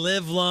 You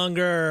live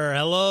longer.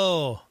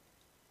 Hello.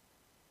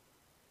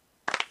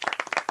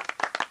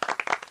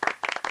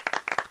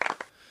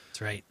 That's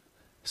right.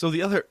 So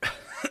the other,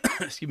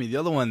 the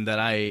other one that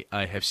I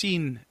have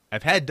seen,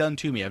 I've had done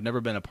to me, I've never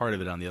been a part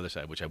of it on the other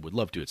side, which I would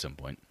love to at some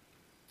point.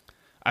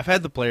 I've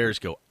had the players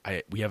go,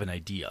 we have an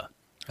idea.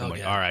 I'm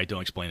like, all right,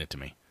 don't explain it to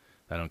me.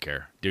 I don't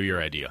care. Do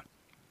your idea.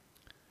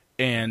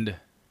 And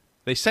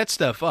they set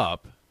stuff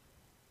up,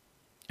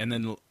 and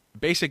then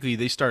basically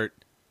they start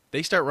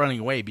running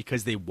away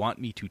because they want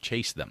me to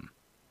chase them.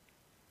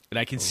 And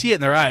I can see it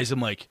in their eyes.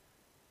 I'm like,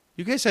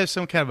 you guys have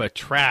some kind of a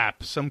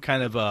trap, some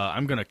kind of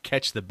I'm going to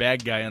catch the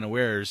bad guy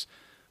unawares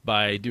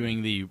by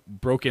doing the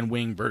broken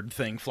wing bird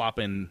thing,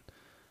 flopping.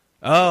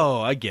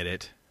 Oh, I get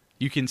it.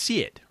 You can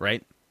see it,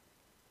 right?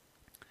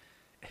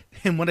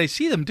 And when I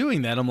see them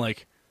doing that, I'm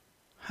like,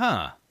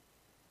 huh.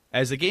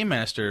 As a game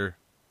master,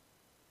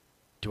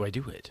 do I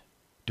do it?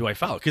 Do I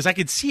follow? Because I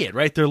can see it,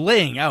 right? They're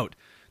laying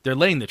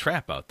the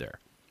trap out there.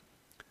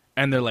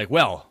 And they're like,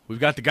 well, we've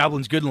got the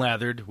goblins good and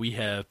lathered. We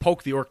have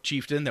poked the orc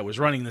chieftain that was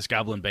running this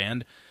goblin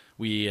band.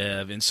 We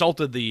have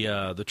insulted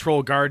the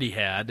troll guard he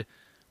had.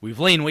 We've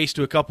lain waste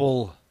to a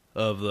couple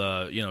of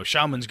the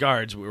shaman's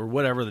guards or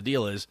whatever the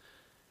deal is.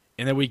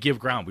 And then we give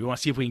ground. We want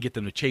to see if we can get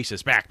them to chase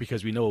us back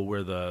because we know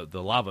where the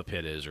lava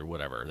pit is or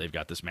whatever. They've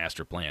got this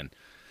master plan.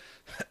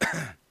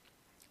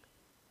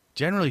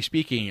 Generally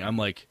speaking, I'm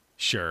like,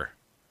 sure.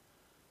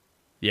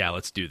 Yeah,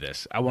 let's do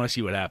this. I want to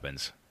see what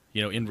happens.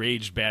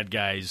 Enraged bad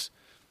guys,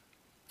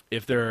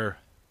 if they're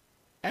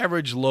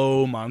average,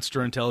 low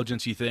monster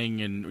intelligence-y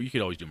thing, and you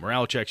could always do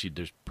morale checks.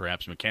 There's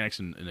perhaps mechanics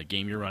in a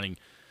game you're running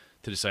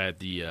to decide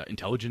the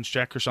intelligence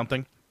check or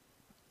something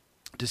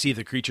to see if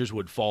the creatures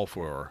would fall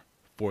for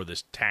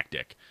this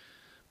tactic.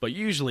 But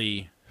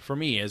usually, for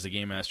me, as the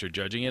game master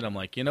judging it, I'm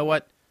like, you know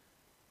what?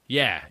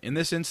 Yeah, in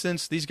this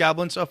instance, these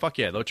goblins, oh, fuck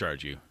yeah, they'll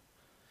charge you.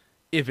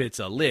 If it's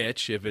a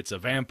lich, if it's a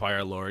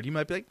vampire lord, you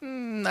might be like,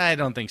 I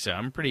don't think so.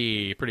 I'm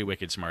pretty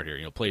wicked smart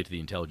here. Play it to the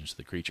intelligence of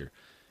the creature.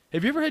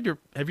 Have you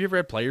ever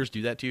had players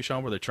do that to you,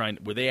 Sean,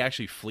 where they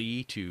actually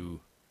flee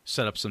to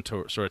set up some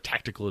sort of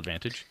tactical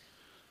advantage?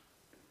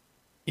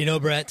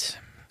 Brett,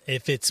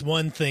 if it's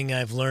one thing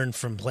I've learned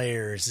from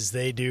players is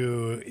they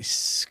do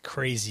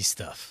crazy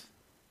stuff.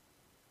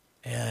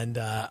 and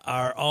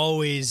are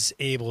always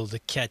able to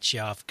catch you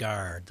off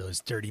guard, those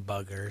dirty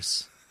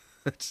buggers.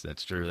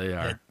 That's true. They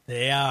are.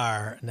 They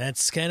are, and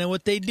that's kind of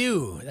what they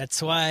do.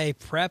 That's why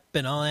prep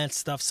and all that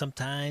stuff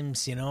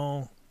sometimes,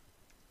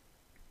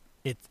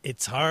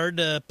 it's hard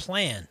to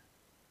plan,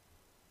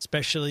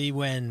 especially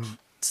when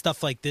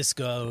stuff like this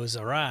goes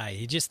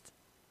awry.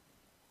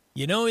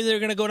 You know they're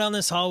going to go down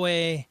this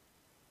hallway.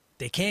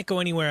 They can't go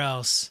anywhere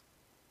else.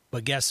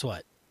 But guess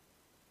what?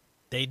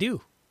 They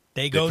do.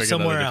 They go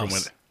somewhere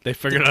else. They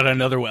figured out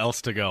another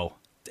else to go.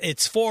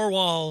 It's 4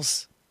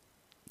 walls,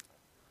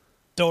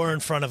 door in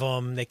front of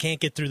them. They can't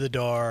get through the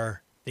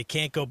door. They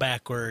can't go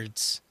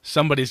backwards.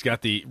 Somebody's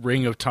got the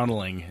ring of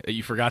tunneling that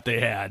you forgot they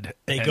had.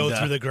 They go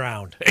through the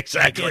ground.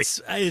 Exactly. Like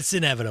it's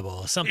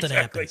inevitable. Something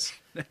happens.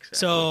 Exactly.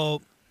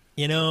 So,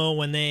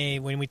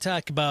 when we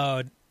talk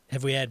about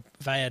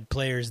if I had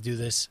players do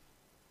this,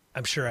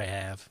 I'm sure I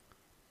have.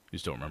 You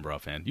just don't remember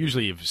offhand.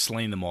 Usually you've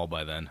slain them all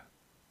by then.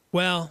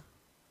 Well,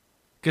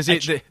 because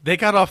they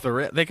got out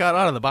of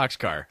the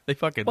boxcar. They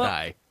fucking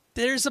die.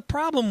 There's a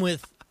problem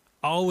with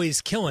always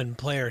killing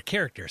player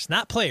characters,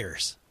 not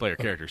players. Player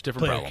characters,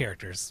 different problem. Player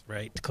characters,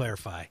 right? To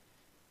clarify,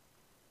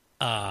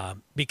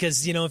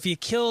 because if you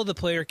kill the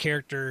player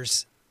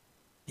characters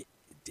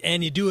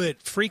and you do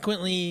it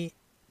frequently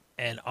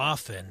and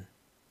often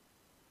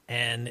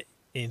and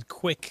in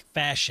quick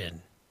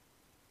fashion,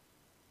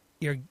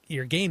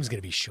 your game's going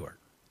to be short.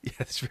 Yeah,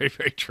 that's very,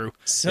 very true.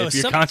 So if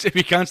you're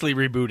constantly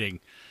rebooting.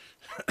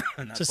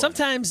 So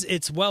sometimes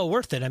it's well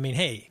worth it. I mean,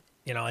 hey,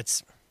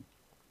 it's,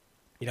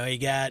 you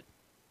got,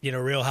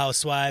 Real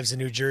Housewives of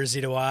New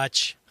Jersey to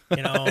watch.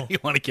 You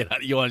want to get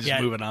out. You want to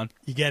just move it on.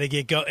 You got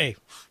to Hey,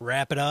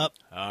 wrap it up.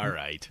 All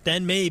right.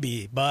 Then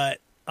maybe,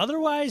 but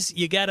otherwise,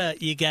 you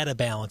gotta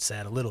balance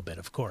that a little bit,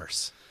 of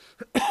course.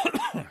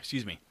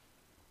 Excuse me.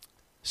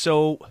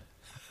 So.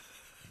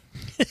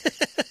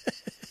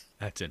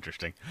 That's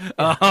interesting.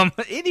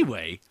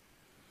 Anyway,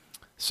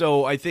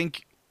 so I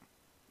think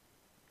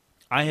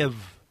I have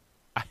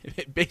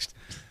based.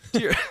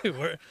 You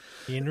remember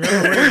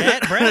where you're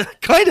at, Brett?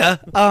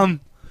 Kinda.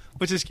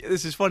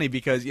 This is funny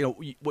because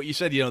what you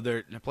said.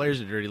 The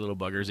players are dirty little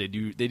buggers.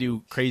 They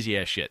do crazy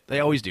ass shit.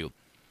 They always do.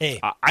 Hey,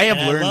 I have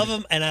learned. I love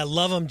them, and I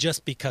love them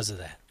just because of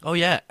that. Oh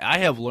yeah, I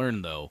have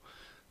learned though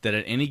that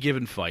at any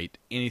given fight,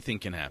 anything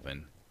can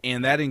happen,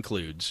 and that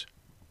includes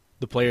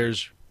the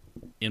players,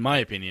 in my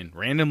opinion,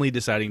 randomly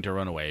deciding to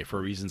run away for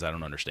reasons I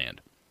don't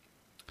understand.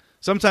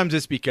 Sometimes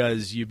it's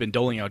because you've been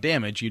doling out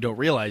damage, you don't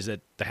realize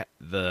that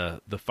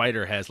the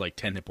fighter has like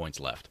 10 hit points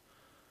left.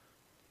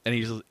 And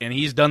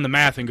he's done the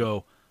math and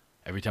go,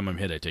 every time I'm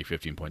hit I take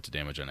 15 points of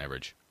damage on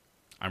average.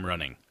 I'm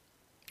running,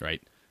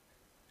 right?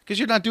 Because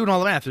you're not doing all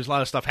the math. There's a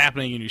lot of stuff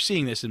happening and you're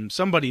seeing this, and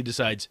somebody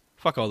decides,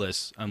 fuck all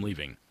this, I'm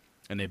leaving.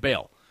 And they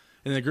bail.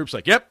 And the group's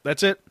like, yep,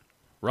 that's it.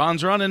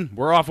 Ron's running,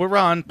 we're off with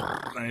Ron.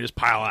 And they just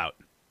pile out.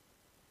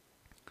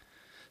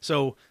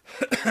 So,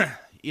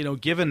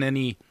 given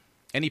any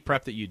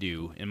prep that you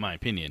do, in my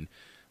opinion,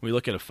 when we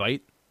look at a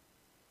fight,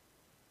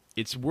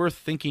 it's worth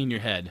thinking in your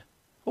head,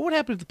 well, what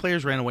happened if the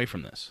players ran away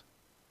from this?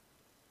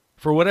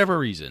 For whatever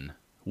reason,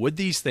 would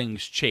these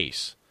things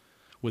chase?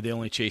 Would they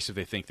only chase if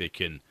they think they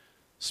can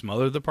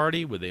smother the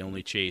party? Would they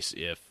only chase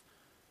if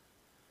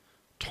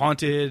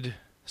taunted,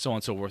 so on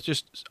and so forth?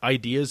 Just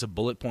ideas, a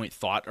bullet point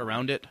thought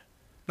around it.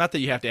 Not that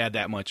you have to add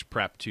that much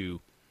prep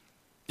to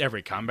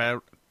every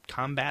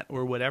combat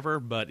or whatever,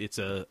 but it's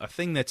a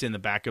thing that's in the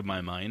back of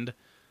my mind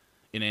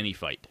in any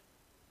fight.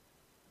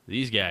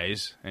 These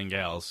guys and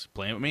gals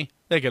playing with me,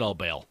 they could all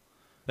bail.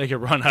 They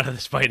could run out of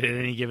this fight at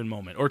any given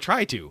moment, or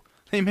try to.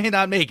 They may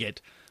not make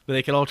it, but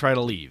they could all try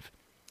to leave.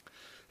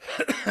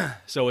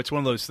 So it's one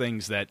of those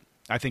things that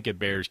I think it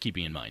bears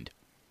keeping in mind.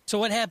 So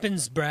what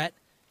happens, Brett,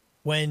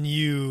 when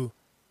you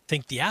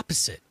think the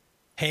opposite?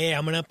 Hey,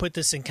 I'm going to put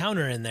this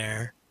encounter in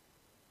there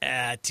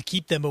to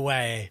keep them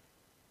away,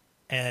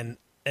 and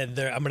I'm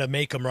going to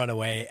make them run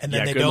away, and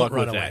then they don't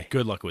run away.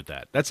 Good luck with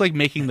that. That's like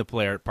making the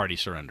player party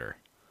surrender.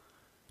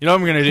 You know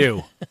what I'm going to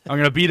do? I'm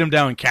going to beat them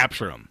down and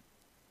capture them.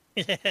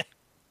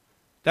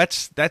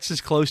 That's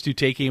as close to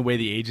taking away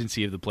the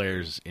agency of the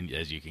players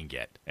as you can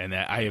get. And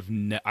that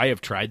I have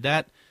tried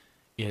that.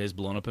 It has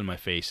blown up in my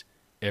face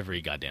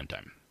every goddamn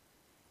time.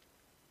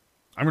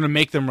 I'm going to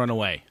make them run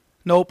away.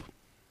 Nope.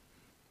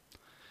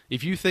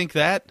 If you think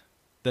that,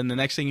 then the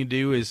next thing you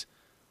do is,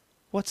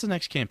 what's the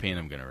next campaign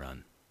I'm going to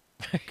run?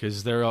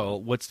 Because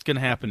what's going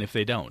to happen if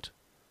they don't?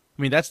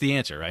 I mean, that's the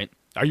answer, right?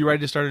 Are you ready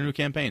to start a new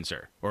campaign,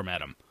 sir or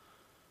madam?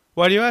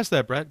 Why do you ask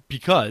that, Brett?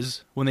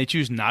 Because when they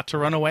choose not to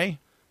run away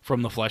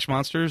from the flesh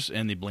monsters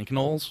and the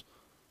Blinknolls,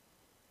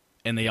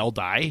 and they all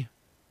die,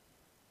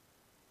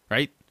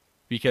 right?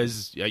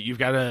 Because you've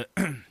got to,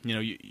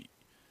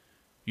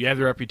 you have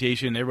the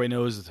reputation. Everybody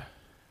knows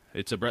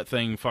it's a Brett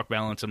thing. Fuck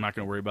balance. I'm not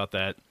going to worry about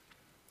that.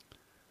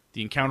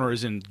 The encounter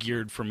isn't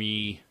geared for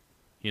me.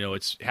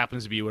 It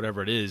happens to be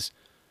whatever it is.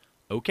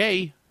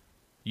 Okay,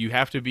 you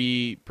have to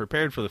be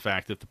prepared for the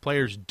fact that if the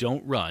players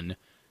don't run,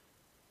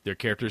 their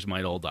characters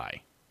might all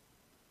die.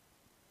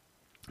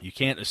 You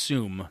can't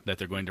assume that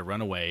they're going to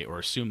run away or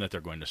assume that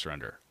they're going to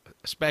surrender.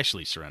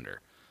 especially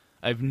surrender.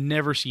 I've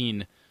never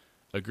seen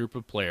a group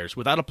of players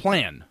without a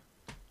plan,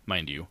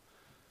 mind you.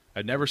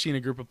 I've never seen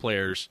a group of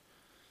players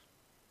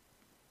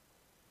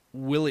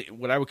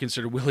what I would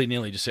consider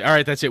willy-nilly just say, all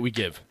right, that's it, we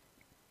give.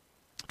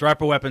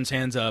 Drop our weapons,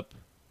 hands up,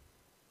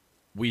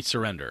 we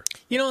surrender.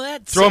 You know,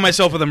 that's Throw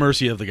myself at the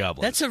mercy of the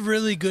goblins. That's a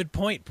really good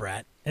point,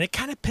 Brett. And it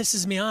kind of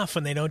pisses me off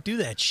when they don't do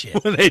that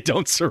shit. When they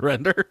don't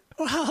surrender?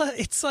 Well,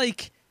 it's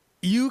like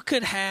you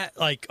could have,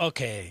 like,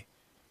 okay,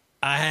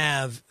 I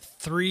have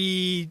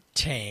 3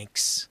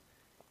 tanks,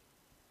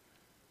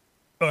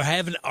 or I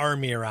have an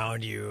army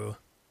around you.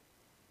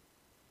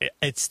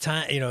 It's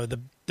time, you know,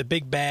 the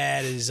big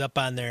bad is up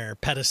on their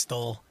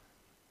pedestal,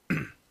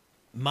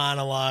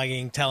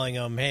 monologuing, telling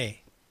them,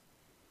 hey,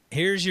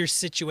 here's your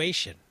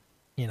situation.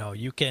 You know,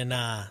 you can,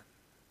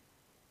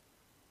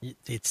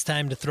 it's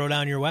time to throw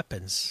down your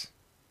weapons.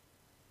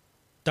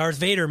 Darth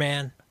Vader,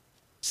 man,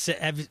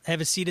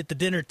 have a seat at the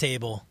dinner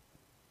table.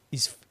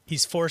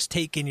 He's forced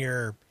taking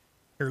your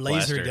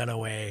laser Blaster. gun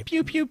away.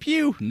 Pew, pew,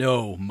 pew.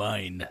 No,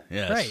 mine.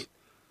 Yes. Right.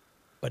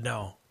 But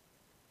no.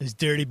 These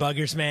dirty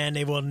buggers, man,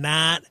 they will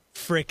not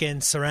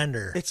frickin'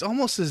 surrender. It's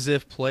almost as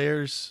if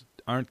players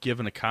aren't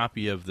given a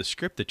copy of the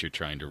script that you're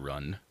trying to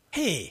run.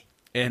 Hey.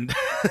 And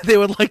they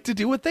would like to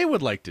do what they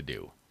would like to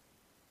do.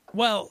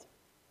 Well,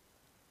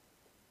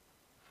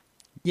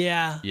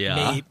 yeah.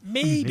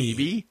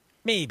 Maybe.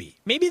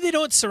 Maybe they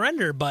don't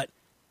surrender, but,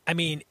 I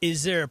mean,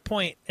 is there a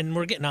point, and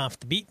we're getting off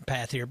the beaten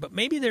path here, but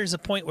maybe there's a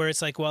point where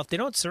it's like, well, if they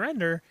don't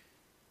surrender,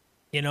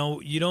 you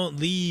know, you don't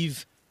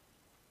leave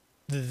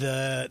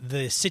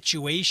the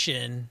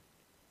situation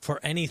for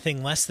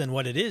anything less than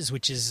what it is,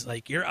 which is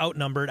like you're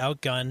outnumbered,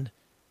 outgunned,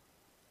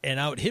 and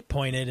out hit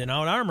pointed and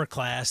out armor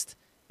classed.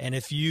 And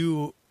if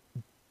you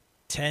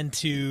tend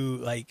to,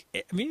 like,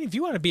 I mean, if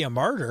you want to be a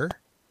martyr.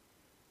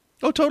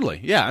 Oh,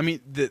 totally. Yeah. I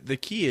mean, the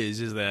key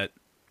is that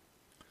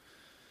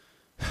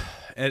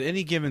at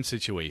any given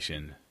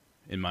situation,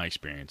 in my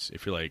experience,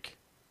 if you're like,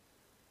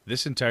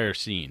 this entire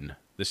scene,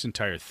 this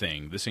entire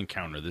thing, this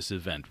encounter, this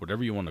event,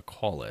 whatever you want to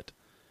call it,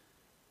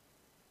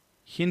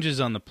 hinges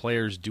on the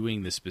players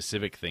doing this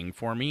specific thing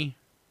for me,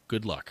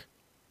 good luck.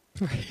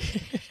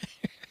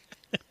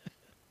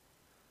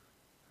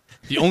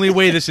 The only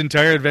way this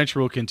entire adventure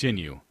will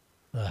continue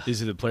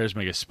is if the players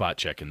make a spot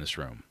check in this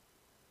room.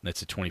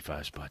 That's a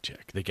 25 spot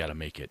check. They got to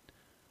make it,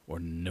 or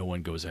no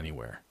one goes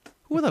anywhere.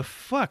 Who the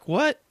fuck?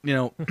 What? You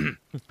know,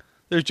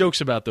 there's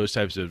jokes about those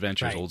types of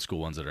adventures, right. Old school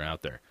ones that are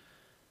out there.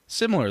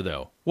 Similar,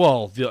 though.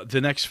 Well, the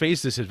next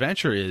phase of this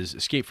adventure is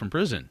escape from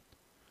prison.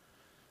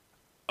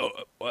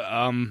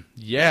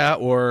 Yeah,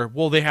 or,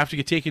 well, they have to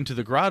get taken to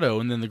the grotto,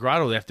 and then the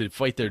grotto, they have to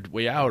fight their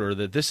way out, or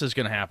that this is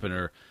going to happen,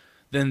 or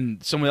then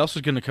someone else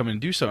is going to come in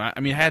and do something. I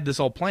mean, I had this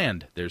all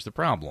planned. There's the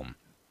problem.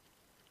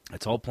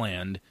 It's all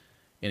planned,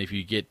 and if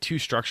you get too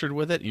structured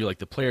with it, you're like,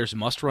 the players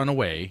must run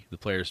away, the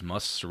players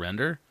must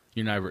surrender,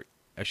 you're never,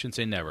 I shouldn't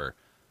say never,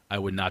 I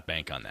would not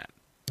bank on that.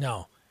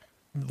 No.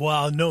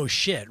 Well, no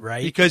shit,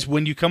 right? Because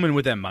when you come in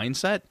with that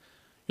mindset,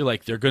 you're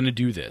like, they're going to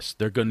do this,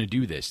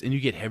 and you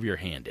get heavier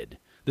handed.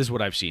 This is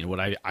what I've seen, what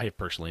I have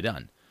personally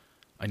done.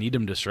 I need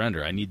them to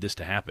surrender. I need this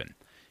to happen.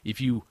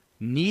 If you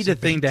need a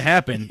thing to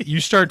happen,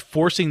 you start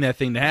forcing that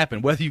thing to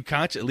happen, whether you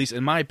at least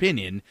in my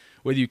opinion,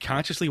 whether you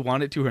consciously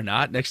want it to or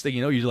not. Next thing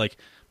you know, you're like,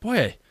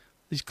 boy,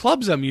 these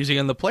clubs I'm using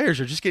on the players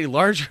are just getting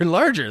larger and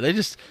larger. They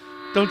just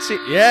don't see.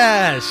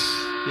 Yes.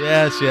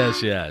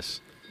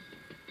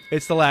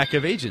 It's the lack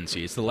of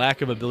agency. It's the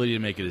lack of ability to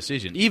make a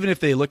decision. Even if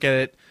they look at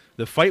it,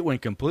 the fight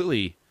went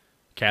completely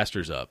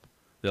casters up.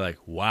 They're like,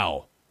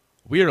 wow.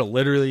 We are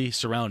literally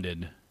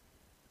surrounded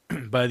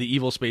by the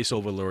evil space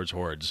overlords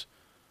hordes.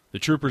 The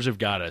troopers have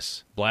got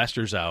us,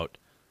 blasters out,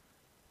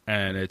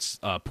 and it's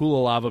a pool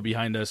of lava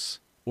behind us,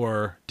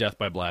 or death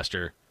by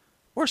blaster,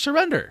 or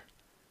surrender.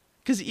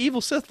 Because the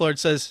evil Sith Lord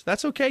says,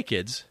 that's okay,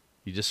 kids.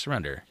 You just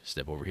surrender.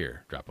 Step over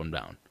here. Drop them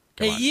down.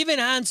 Come on. Even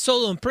Han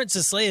Solo and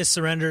Princess Leia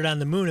surrendered on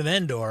the moon of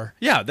Endor.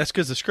 Yeah, that's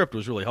because the script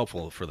was really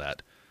helpful for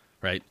that,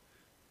 right?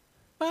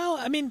 Well,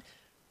 I mean,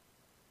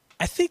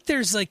 I think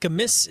there's like a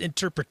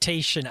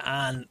misinterpretation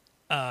on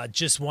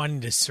just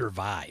wanting to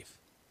survive.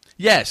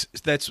 Yes,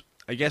 that's,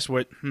 I guess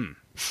what,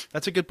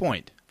 that's a good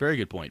point. Very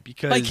good point.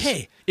 Because like,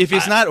 hey, if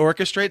it's not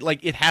orchestrated,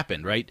 like it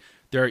happened, right?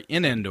 They're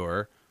in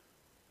Endor,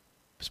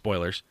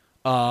 spoilers,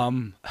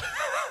 and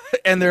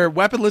they're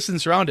weaponless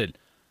and surrounded.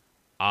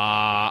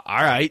 All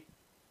right.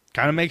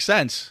 Kind of makes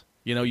sense.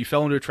 You know, you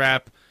fell into a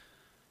trap.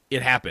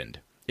 It happened.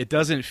 It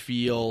doesn't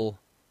feel,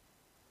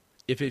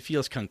 if it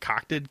feels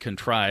concocted,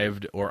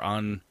 contrived, or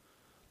on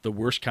the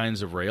worst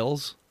kinds of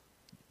rails,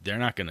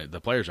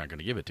 the players aren't going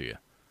to give it to you.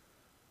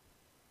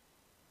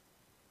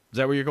 Is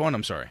that where you're going?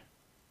 I'm sorry.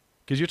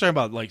 Because you're talking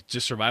about, like,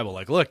 just survival.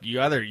 Like, look, you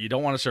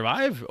don't want to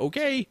survive?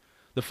 Okay.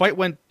 The fight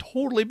went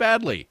totally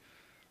badly.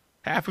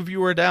 Half of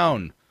you are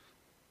down.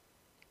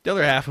 The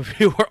other half of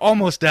you are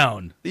almost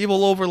down. The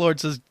evil overlord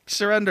says,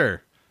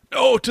 surrender.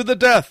 No, to the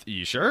death.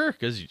 You sure?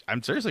 Because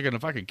I'm seriously going to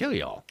fucking kill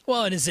y'all.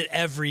 Well, and is it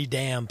every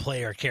damn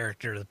player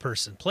character the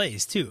person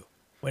plays, too?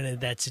 when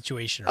that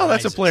situation Oh,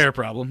 arises. that's a player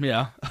problem,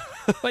 yeah.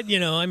 But,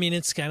 I mean,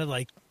 it's kind of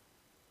like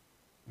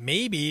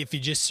maybe if you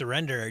just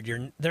surrender,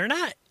 they're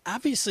not,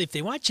 obviously, if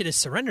they want you to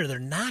surrender, they're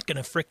not going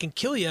to frickin'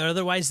 kill you.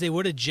 Otherwise, they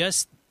would have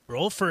just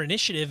rolled for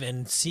initiative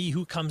and see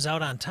who comes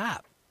out on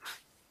top.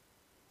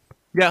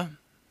 Yeah.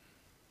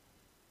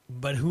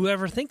 But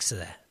whoever thinks of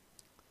that?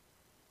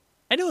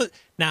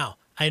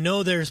 I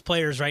know there's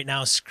players right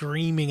now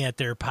screaming at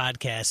their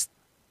podcast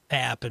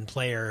app and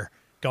player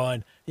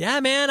going, yeah,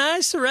 man, I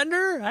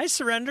surrender.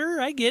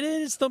 I get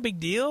it. It's no big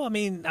deal. I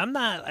mean, I'm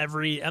not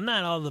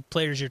all the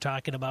players you're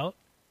talking about.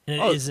 And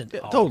it isn't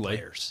all totally. the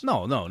players.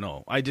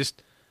 No.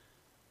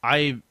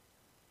 I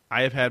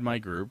have had my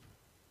group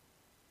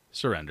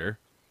surrender,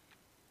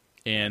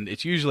 and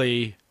it's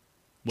usually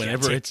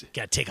whenever it's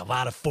got to take a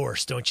lot of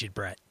force, don't you,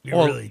 Brett? You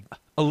well, really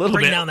a little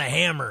bring bit down the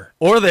hammer.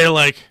 Or they're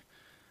like,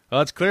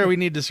 well, it's clear we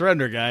need to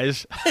surrender,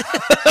 guys.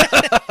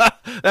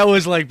 That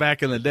was like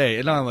back in the day.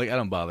 And I'm like, I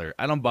don't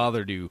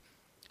bother to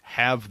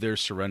have their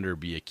surrender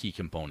be a key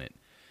component.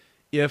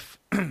 If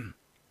the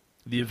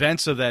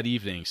events of that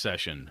evening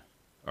session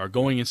are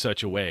going in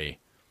such a way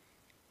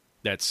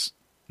that's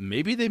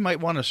maybe they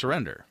might want to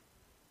surrender,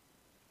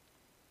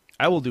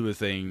 I will do a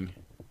thing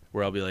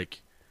where I'll be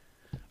like,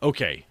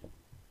 okay,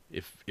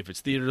 if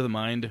it's theater of the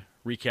mind,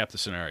 recap the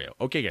scenario.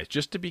 Okay, guys,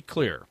 just to be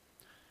clear,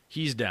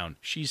 he's down,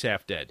 she's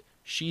half dead,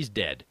 she's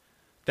dead,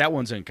 that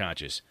one's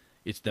unconscious.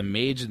 It's the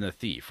mage and the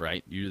thief,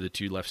 right? You're the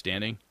two left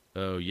standing?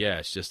 Oh, yeah,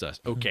 it's just us.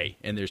 Okay,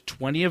 and there's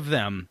 20 of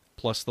them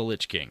plus the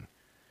Lich King.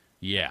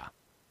 Yeah.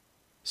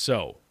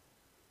 So,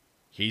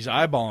 he's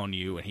eyeballing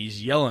you, and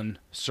he's yelling,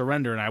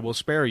 surrender, and I will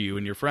spare you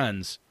and your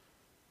friends.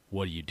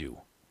 What do?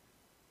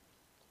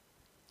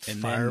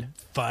 And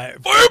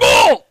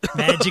Fireball!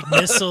 Magic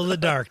missile of the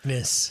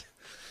darkness.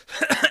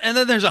 And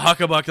then there's a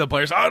huckabuck the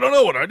players, I don't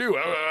know what I do.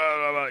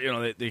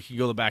 They can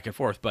go back and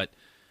forth, but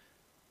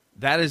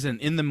that is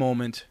in the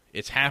moment.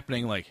 It's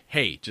happening like,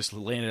 hey, just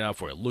laying it out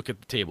for you. Look at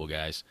the table,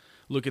 guys.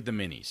 Look at the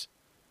minis.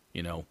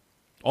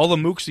 All the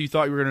mooks you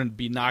thought you were going to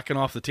be knocking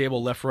off the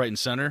table left, right, and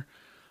center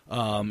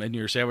in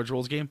your Savage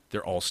Rolls game,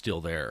 they're all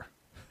still there.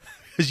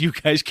 Because you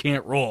guys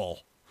can't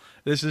roll.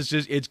 This is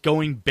just, it's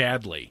going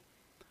badly.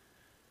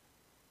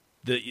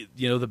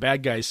 The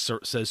bad guy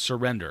says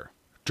surrender.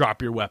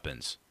 Drop your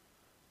weapons.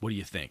 What do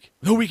you think?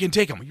 No, we can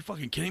take them. Are you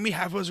fucking kidding me?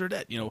 Half of us are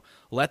dead.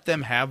 Let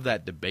them have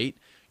that debate.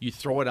 You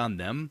throw it on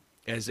them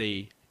as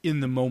a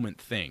in-the-moment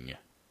thing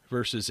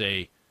versus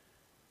a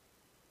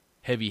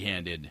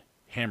heavy-handed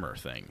hammer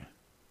thing.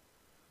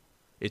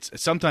 It's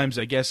sometimes,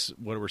 I guess,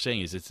 what we're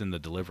saying is it's in the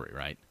delivery,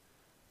 right?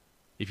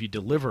 If you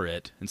deliver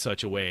it in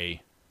such a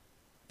way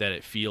that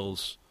it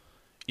feels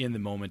in the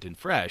moment and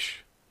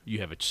fresh, you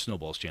have a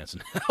snowball's chance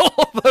in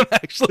all of them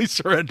actually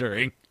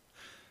surrendering.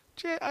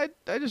 I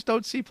just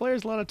don't see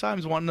players a lot of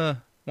times wanting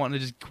to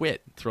just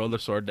quit, throw the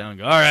sword down, and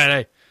go, all right,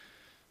 I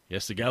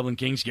guess the Goblin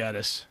King's got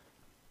us.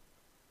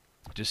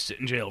 Just sit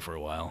in jail for a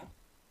while.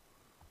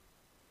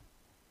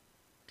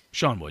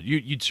 Sean would.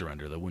 You'd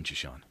surrender, though, wouldn't you,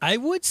 Sean? I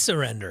would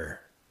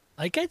surrender.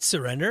 I'd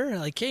surrender.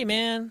 Like, hey,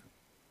 man,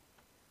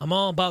 I'm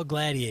all about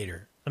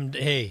Gladiator.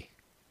 Hey,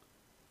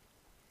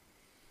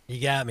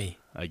 you got me.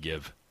 I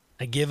give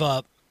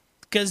up.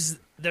 Because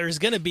there's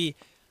going to be,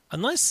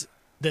 unless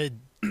the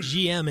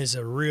GM is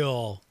a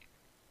real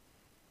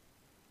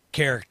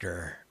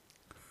character,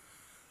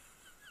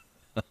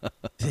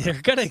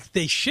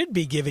 they should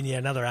be giving you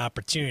another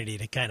opportunity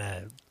to kind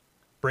of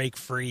break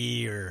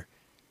free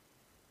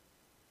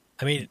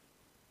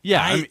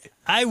yeah,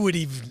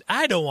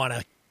 I don't want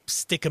to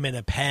stick them in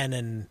a pen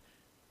and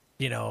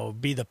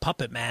be the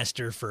puppet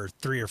master for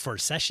 3 or 4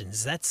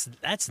 sessions.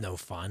 That's no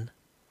fun.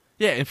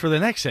 Yeah, and for the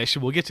next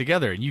session, we'll get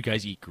together and you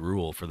guys eat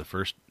gruel for the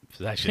first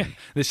session.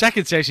 The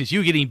second session is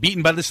you getting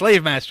beaten by the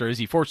slave master as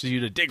he forces you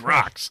to dig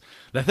rocks.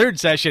 The third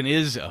session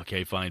is,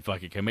 okay, fine,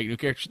 fuck it, can I make new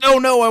characters?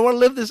 No, I want to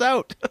live this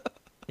out.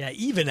 Yeah,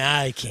 even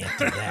I can't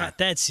do that.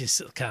 That's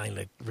just kind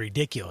of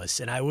ridiculous.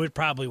 And I would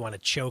probably want to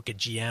choke a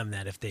GM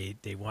that if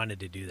they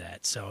wanted to do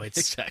that. So it's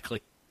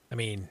exactly. I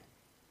mean,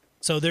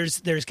 so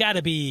there's got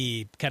to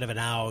be kind of an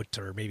out,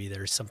 or maybe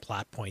there's some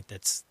plot point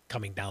that's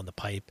coming down the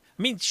pipe.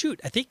 I mean, shoot,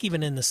 I think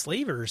even in the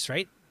Slavers,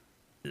 right?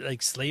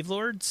 Like Slave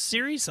Lords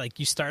series, like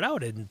you start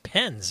out in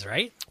pens,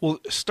 right? Well,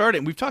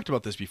 we've talked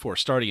about this before,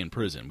 starting in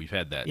prison. We've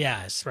had that.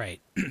 Yes,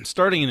 right.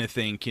 Starting in a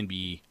thing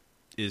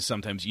is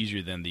sometimes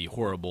easier than the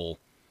horrible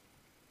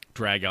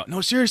drag out.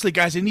 No, seriously,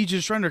 guys, I need you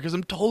to surrender because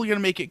I'm totally going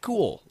to make it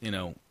cool.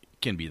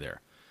 Can be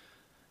there.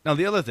 Now,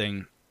 the other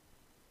thing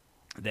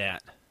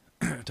that,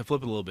 to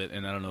flip it a little bit,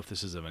 and I don't know if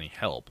this is of any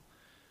help,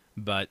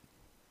 but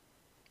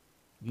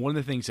one of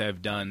the things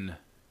I've done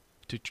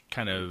to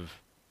kind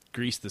of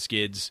grease the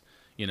skids,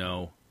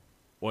 oil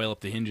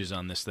up the hinges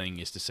on this thing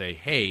is to say,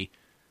 hey,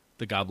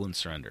 the goblins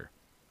surrender.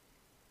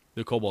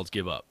 The kobolds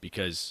give up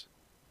because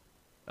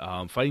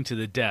fighting to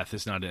the death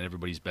is not in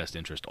everybody's best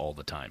interest all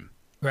the time.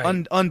 Right.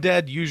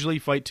 Undead usually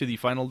fight to the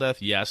final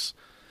death, yes.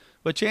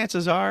 But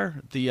chances are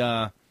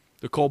the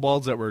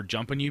kobolds that were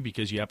jumping you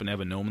because you happen to have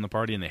a gnome in the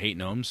party and they hate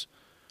gnomes,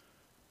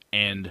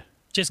 and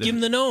just give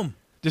them the gnome.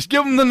 Just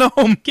give them the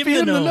gnome. Give Feed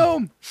him the them the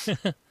gnome.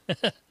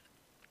 But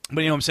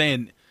you know what I'm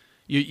saying?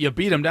 You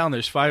beat them down.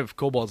 There's 5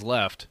 kobolds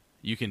left.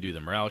 You can do the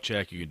morale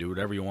check. You can do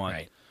whatever you want,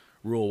 Right.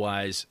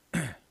 rule-wise.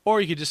 Or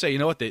you could just say, you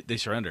know what? They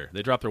surrender.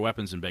 They drop their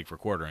weapons and beg for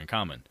quarter in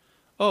common.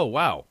 Oh,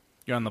 wow.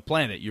 You're on the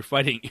planet. You're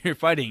fighting.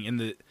 And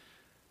the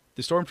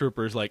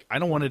stormtroopers like, I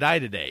don't want to die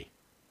today.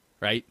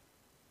 Right?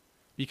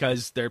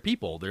 Because they're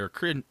people. They're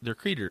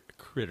critters.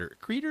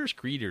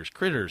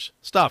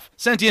 Stuff.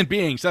 Sentient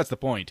beings. That's the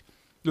point.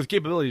 With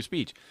capability of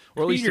speech.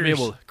 Or at least to be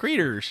able...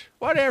 Critters.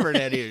 Whatever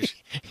that is.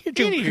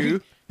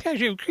 Anywho. Got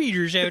some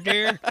creatures out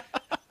there.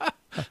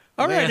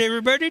 All right,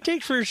 everybody.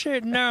 Thanks for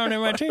sitting down at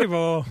my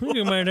table.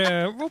 You might,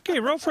 okay,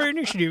 roll for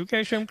initiative.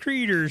 Got some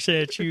creatures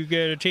that you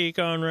got to take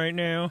on right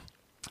now.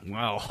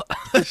 Wow.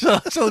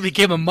 so it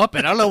became a Muppet.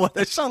 I don't know what...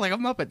 It sounds like a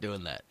Muppet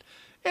doing that.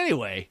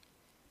 Anyway,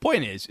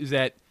 point is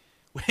that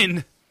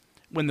when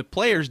the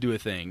players do a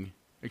thing...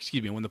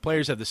 Excuse me, when the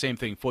players have the same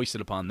thing foisted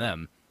upon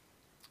them,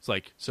 it's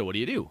like, so what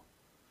do?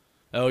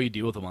 Oh, you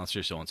deal with the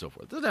monster, so on and so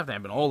forth. It doesn't have to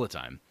happen all the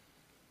time.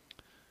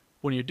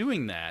 When you're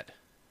doing that,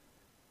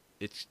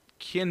 it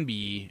can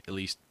be, at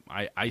least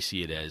I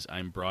see it as,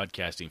 I'm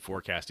forecasting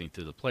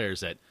to the players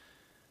that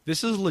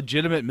this is a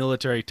legitimate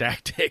military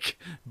tactic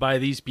by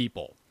these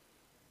people,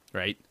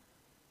 right?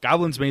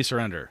 Goblins may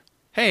surrender.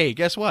 Hey,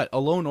 guess what? A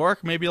lone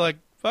orc may be like,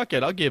 fuck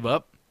it, I'll give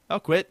up.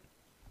 I'll quit.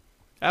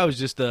 I was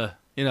just a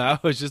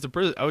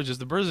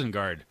prison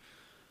guard.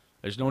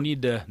 There's no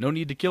need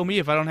to kill me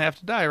if I don't have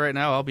to die right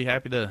now. I'll be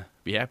happy to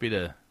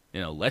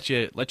let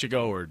you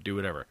go or do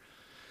whatever.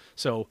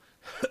 So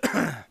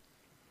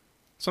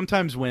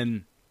sometimes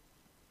when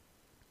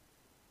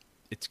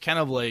it's kind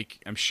of like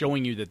I'm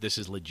showing you that this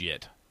is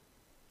legit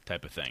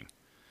type of thing.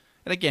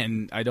 And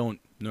again, I don't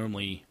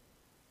normally,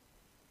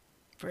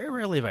 very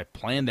rarely have I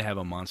planned to have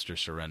a monster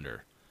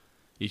surrender.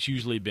 It's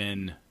usually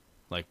been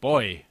like,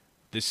 boy,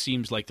 this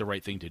seems like the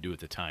right thing to do at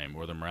the time,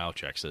 or the morale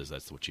check says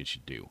that's what you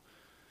should do.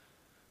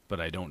 But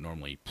I don't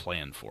normally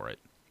plan for it.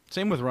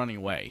 Same with running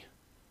away.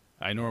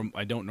 I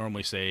don't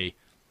normally say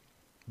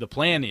the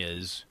plan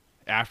is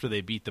after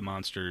they beat the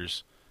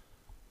monsters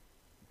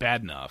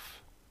bad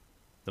enough,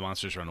 the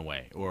monsters run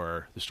away,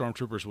 or the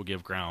stormtroopers will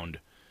give ground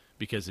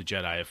because the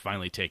Jedi have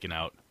finally taken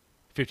out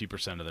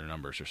 50% of their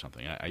numbers or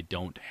something. I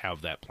don't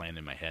have that plan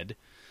in my head.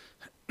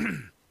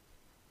 And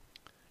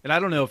I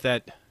don't know if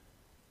that...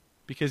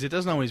 Because it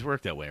doesn't always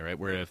work that way, right?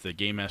 Where if the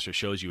game master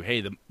shows you,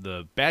 hey,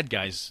 the bad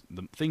guys,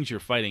 the things you're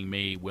fighting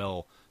may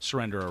well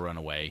surrender or run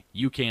away.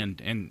 You can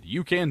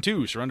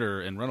too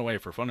surrender and run away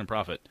for fun and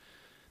profit.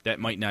 That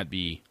might not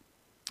be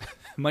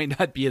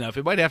enough.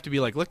 It might have to be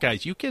like, look,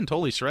 guys, you can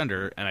totally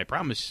surrender, and I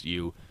promise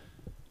you,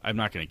 I'm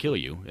not going to kill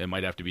you. It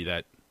might have to be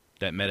that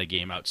meta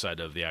game outside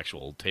of the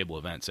actual table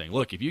event, saying,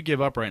 look, if you give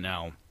up right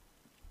now,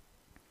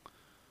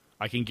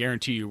 I can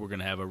guarantee you we're going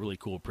to have a really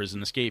cool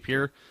prison escape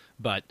here,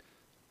 but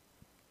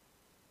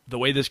the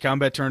way this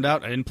combat turned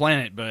out, I didn't plan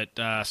it, but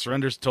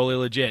surrender's totally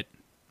legit.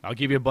 I'll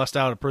give you a bust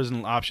out of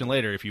prison option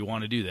later if you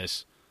want to do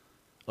this.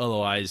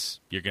 Otherwise,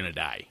 you're going to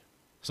die.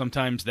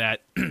 Sometimes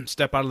that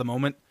step out of the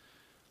moment,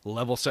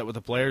 level set with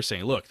the player,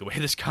 saying, look, the way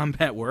this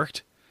combat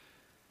worked,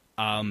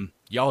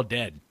 y'all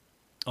dead.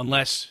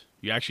 Unless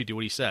you actually do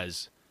what he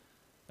says.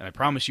 And I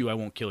promise you I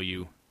won't kill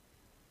you.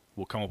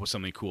 We'll come up with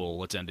something cool.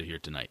 Let's end it here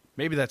tonight.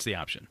 Maybe that's the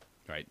option,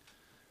 right?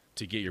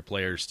 To get your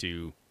players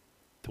to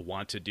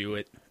want to do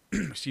it.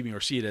 Excuse me, or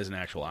see it as an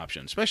actual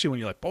option, especially when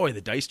you're like, boy, the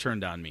dice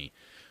turned on me,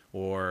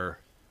 or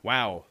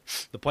wow,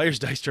 the player's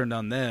dice turned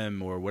on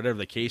them, or whatever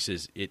the case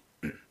is. It's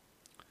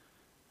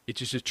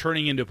just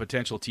turning into a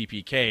potential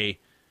TPK,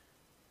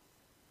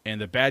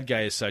 and the bad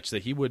guy is such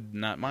that he would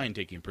not mind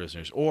taking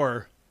prisoners,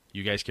 or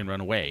you guys can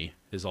run away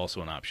is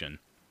also an option.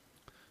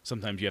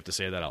 Sometimes you have to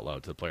say that out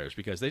loud to the players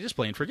because they just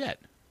plain forget.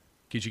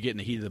 Because you get in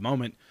the heat of the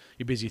moment,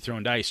 you're busy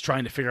throwing dice,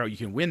 trying to figure out you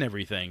can win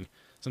everything.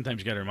 Sometimes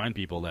you got to remind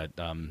people that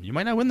you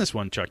might not win this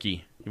one,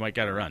 Chucky. You might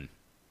got to run.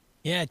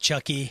 Yeah,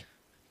 Chucky.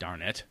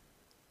 Darn it.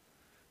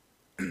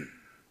 Do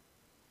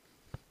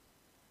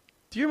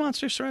your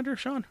monsters surrender,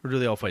 Sean? Or do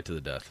they all fight to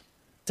the death?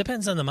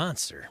 Depends on the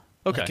monster.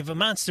 Okay. Like if a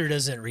monster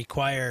doesn't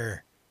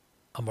require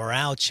a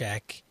morale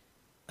check,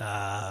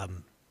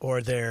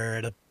 or they're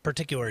at a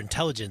particular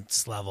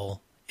intelligence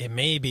level, it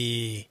may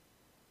be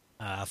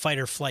fight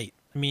or flight.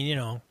 I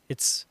mean,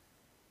 it's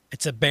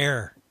a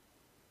bear.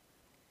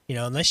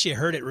 Unless you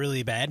hurt it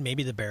really bad,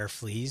 maybe the bear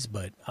flees,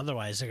 but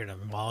otherwise they're going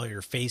to maul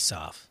your face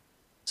off.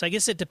 So I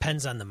guess it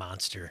depends on the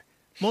monster.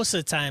 Most of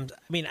the times,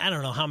 I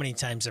don't know how many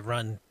times I've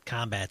run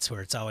combats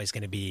where it's always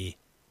going to be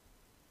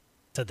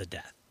to the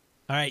death.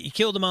 All right, you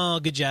killed them all.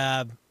 Good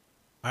job.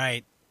 All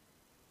right,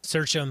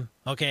 search them.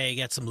 Okay, you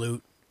got some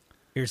loot.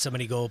 Here's so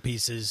many gold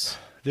pieces.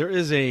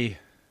 There's a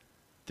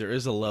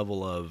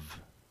level of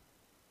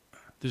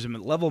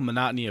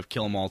monotony of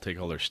kill them all, take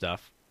all their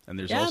stuff. And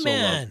there's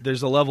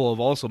there's a level of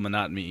also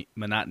monotony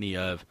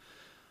of,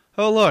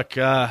 oh look,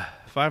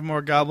 5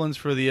 more goblins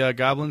for the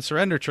goblin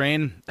surrender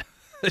train.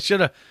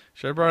 should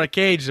have brought a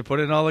cage to put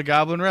in all the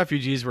goblin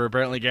refugees we're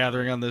apparently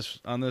gathering on this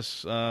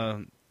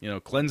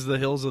cleanse the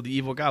hills of the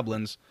evil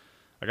goblins.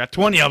 I got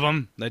 20 of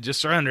them that just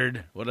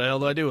surrendered. What the hell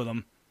do I do with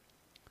them?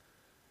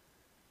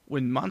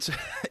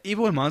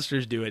 Even when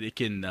monsters do it, it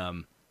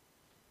can.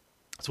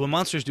 So when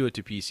monsters do it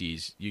to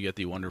PCs, you get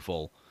the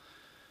wonderful.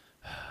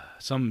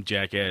 Some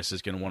jackass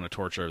is going to want to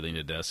torture everything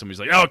to death. Somebody's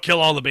like, "Oh, kill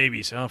all the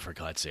babies!" Oh, for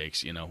God's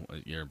sakes,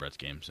 you're in Brett's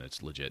game, so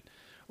it's legit.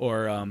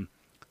 Or,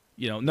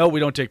 no, we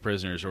don't take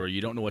prisoners, or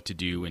you don't know what to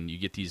do, and you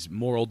get these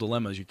moral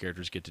dilemmas your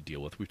characters get to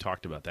deal with. We've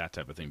talked about that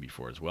type of thing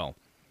before as well.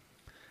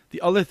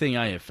 The other thing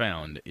I have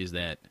found is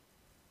that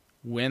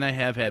when I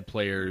have had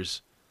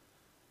players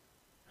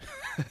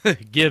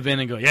give in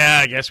and go, yeah,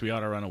 I guess we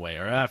ought to run away,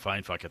 or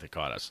fine, fuck it, they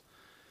caught us,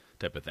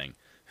 type of thing.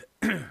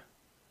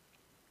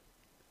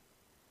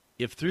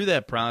 If through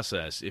that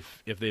process,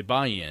 if they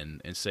buy in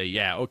and say,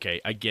 yeah,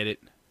 okay, I get it,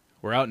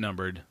 we're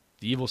outnumbered,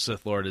 the evil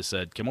Sith Lord has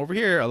said, come over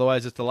here,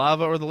 otherwise it's the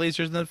lava or the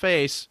lasers in the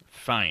face,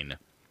 fine.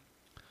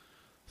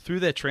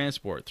 Through that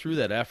transport, through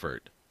that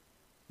effort,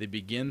 they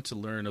begin to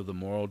learn of the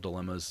moral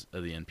dilemmas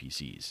of the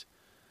NPCs.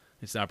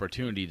 It's an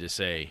opportunity to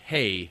say,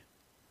 hey,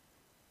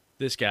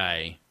 this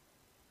guy,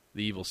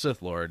 the evil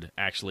Sith Lord,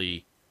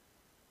 actually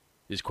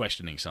is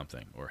questioning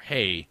something. Or,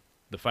 hey,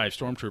 the 5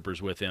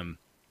 stormtroopers with him,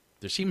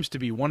 there seems to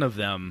be one of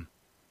them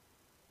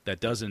that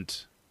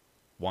doesn't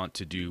want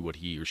to do what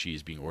he or she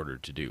is being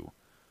ordered to do,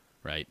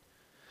 right?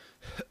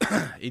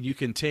 And you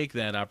can take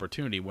that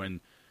opportunity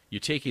when you're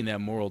taking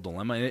that moral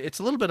dilemma, and it's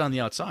a little bit on the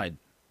outside.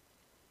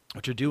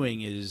 What you're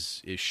doing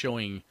is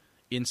showing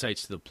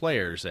insights to the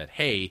players that,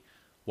 hey,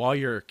 while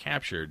you're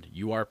captured,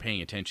 you are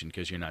paying attention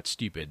because you're not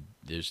stupid.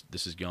 This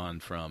has gone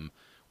from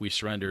we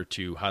surrender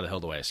to how the hell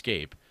do I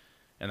escape?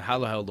 And how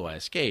the hell do I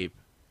escape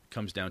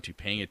comes down to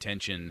paying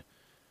attention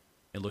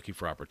and looking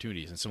for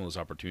opportunities. And some of those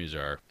opportunities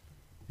are,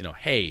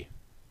 hey,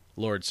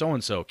 Lord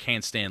so-and-so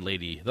can't stand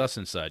lady thus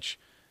and such.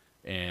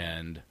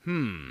 And,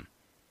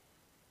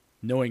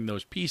 knowing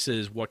those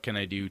pieces, what can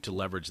I do to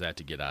leverage that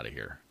to get out of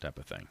here type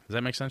of thing. Does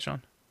that make sense,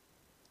 Sean?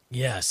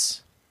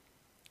 Yes.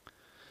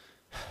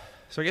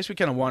 So I guess we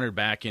kind of wandered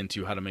back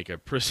into how to make a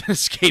prison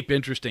escape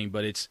interesting,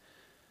 but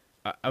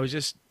I was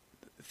just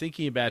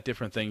thinking about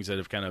different things that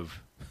have kind of,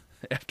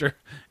 after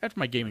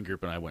my gaming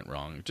group and I went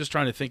wrong, just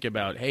trying to think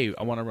about, hey,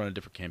 I want to run a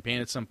different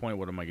campaign at some point.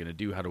 What am I going to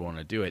do? How do I want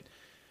to do it?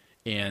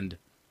 And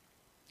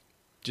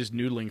just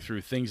noodling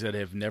through things that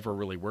have never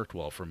really worked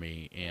well for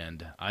me.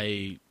 And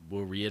I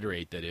will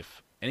reiterate that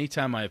if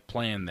anytime I've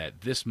planned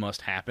that this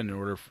must happen in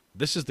order,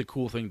 this is the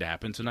cool thing to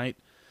happen tonight.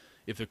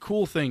 If the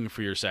cool thing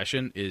for your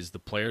session is the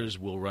players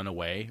will run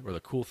away, or the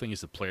cool thing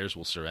is the players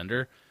will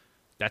surrender,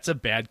 that's a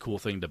bad cool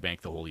thing to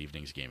bank the whole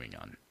evening's gaming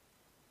on.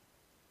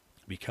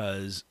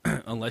 Because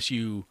unless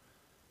you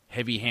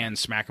heavy hand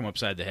smack them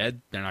upside the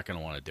head, they're not going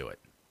to want to do it.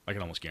 I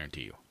can almost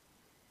guarantee you.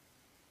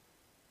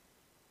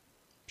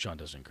 Sean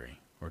doesn't agree,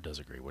 or does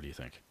agree. What do you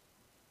think?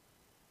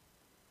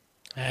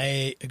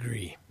 I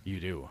agree.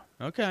 You do?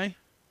 Okay.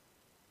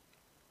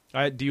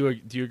 Do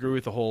you agree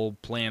with the whole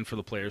plan for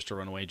the players to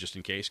run away just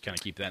in case? Kind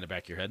of keep that in the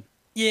back of your head?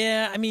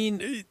 Yeah, I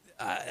mean,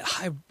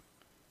 I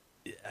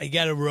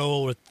got to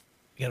roll with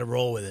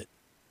it.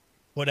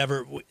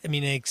 Whatever. I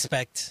mean, I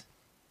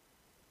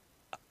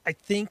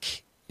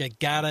think you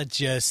got to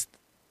just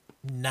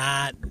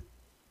not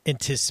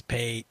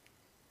anticipate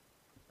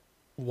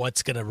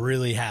what's going to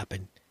really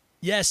happen.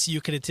 Yes, you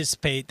can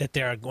anticipate that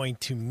they are going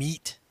to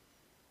meet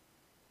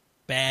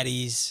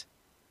baddies.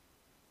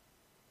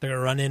 They're going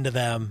to run into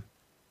them.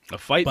 A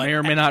fight may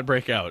or may not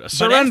break out. A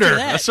surrender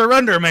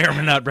may or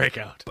may not break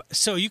out.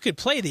 So you could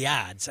play the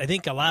odds. I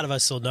think a lot of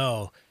us will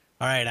know,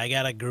 all right, I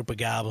got a group of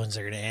goblins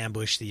that are going to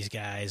ambush these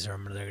guys, or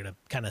they're going to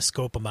kind of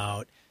scope them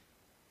out.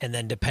 And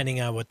then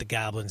depending on what the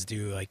goblins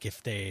do, like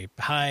if they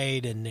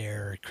hide and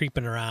they're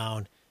creeping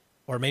around,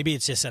 or maybe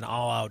it's just an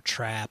all-out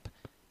trap,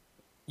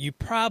 you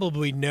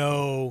probably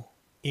know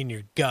in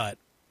your gut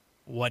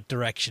what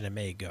direction it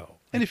may go.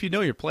 And if you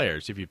know your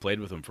players, if you played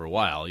with them for a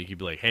while, you could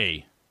be like,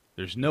 hey,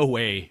 there's no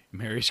way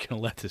Mary's going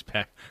to let this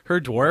pack. Her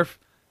dwarf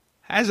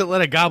hasn't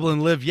let a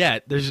goblin live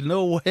yet. There's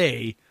no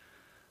way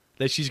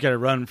that she's got to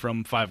run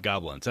from 5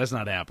 goblins. That's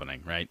not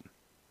happening, right?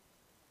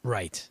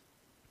 Right.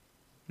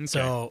 Okay.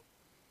 So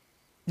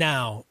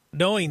now,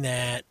 knowing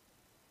that,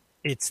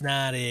 it's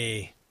not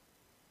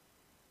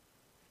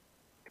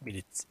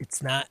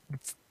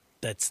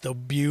that's the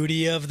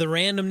beauty of the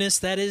randomness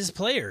that is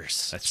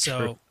players. That's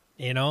true.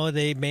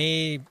 They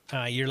may,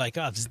 you're like,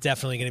 oh, this is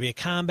definitely going to be a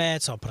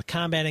combat, so I'll put a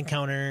combat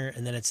encounter,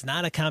 and then it's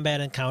not a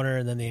combat encounter,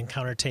 and then the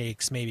encounter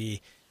takes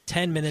maybe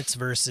 10 minutes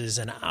versus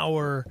an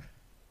hour.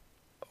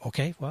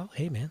 Okay, well,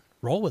 hey, man,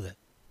 roll with it.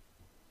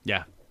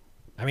 Yeah.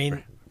 I mean,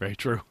 very, very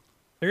true.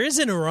 There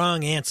isn't a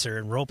wrong answer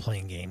in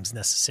role-playing games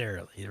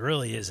necessarily. It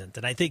really isn't.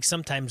 And I think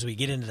sometimes we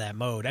get into that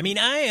mode. I mean,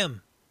 I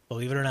am,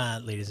 believe it or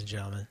not, ladies and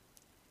gentlemen,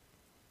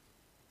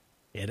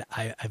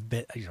 I've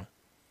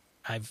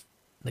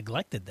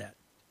neglected that.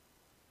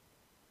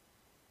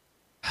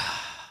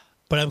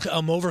 But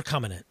I'm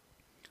overcoming it.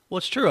 Well,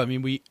 it's true. I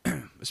mean, we,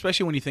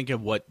 especially when you think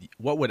of what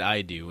would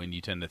I do, and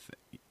you tend to,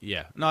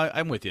 yeah. No,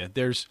 I'm with you.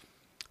 There's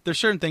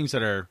certain things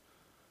that are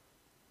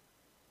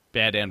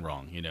bad and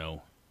wrong.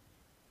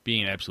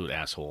 being an absolute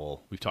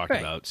asshole. We've talked Right.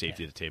 about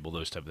safety at the table,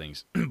 those type of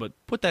things. But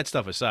put that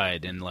stuff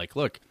aside and, like,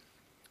 look,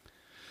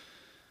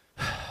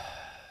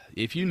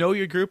 if you know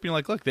your group and you're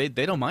like, look, they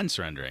don't mind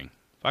surrendering.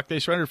 Fuck, they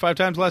surrendered 5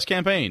 times last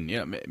campaign.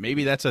 You know,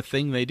 maybe that's a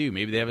thing they do.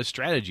 Maybe they have a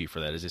strategy for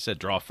that. As I said,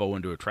 draw a foe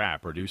into a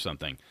trap or do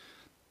something.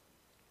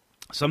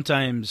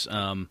 Sometimes,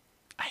 I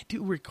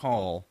do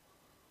recall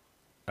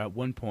at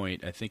one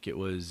point, I think it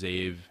was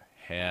Zave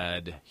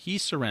he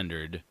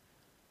surrendered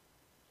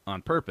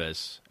on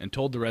purpose and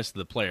told the rest of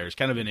the players,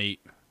 kind of in a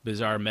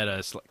bizarre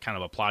meta, kind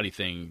of a plotty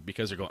thing,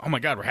 because they're going, oh my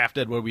God, we're half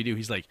dead. What do we do?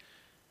 He's like,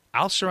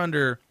 I'll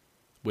surrender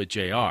with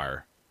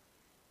JR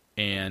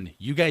and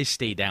you guys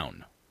stay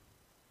down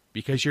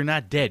because you're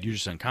not dead. You're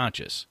just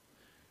unconscious.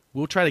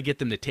 We'll try to get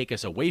them to take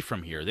us away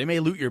from here. They may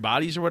loot your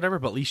bodies or whatever,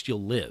 but at least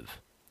you'll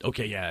live.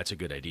 Okay, yeah, that's a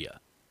good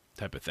idea,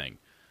 type of thing.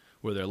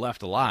 Where they're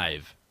left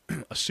alive,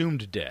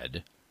 assumed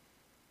dead,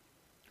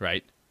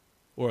 right?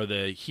 Or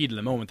the heat of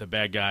the moment, the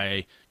bad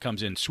guy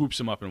comes in, swoops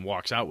them up, and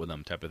walks out with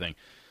them, type of thing.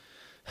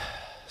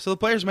 So the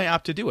players may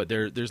opt to do it.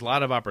 There's a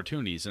lot of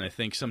opportunities, and I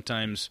think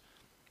sometimes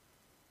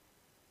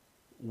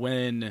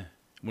when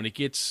it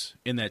gets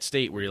in that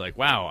state where you're like,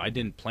 wow, I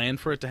didn't plan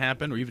for it to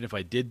happen, or even if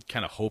I did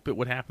kind of hope it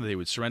would happen, they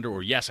would surrender,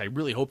 or yes, I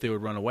really hope they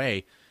would run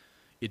away,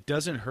 it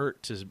doesn't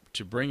hurt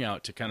to bring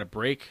out, to kind of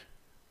break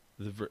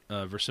the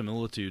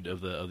verisimilitude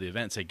of the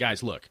event and say,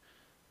 guys, look,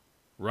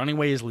 running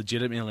away is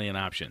legitimately an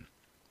option.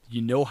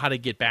 You know how to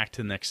get back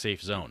to the next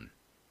safe zone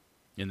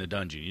in the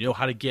dungeon. You know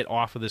how to get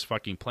off of this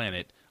fucking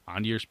planet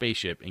onto your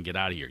spaceship and get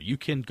out of here. You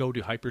can go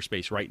to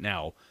hyperspace right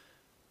now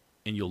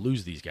and you'll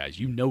lose these guys.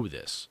 You know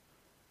this.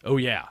 Oh,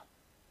 yeah.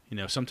 You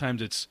know,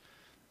 sometimes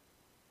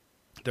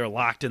they're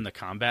locked in the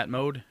combat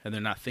mode and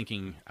they're not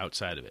thinking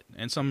outside of it.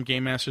 And some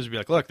game masters will be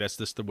like, look, that's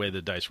just the way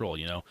the dice roll,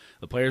 you know.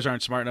 The players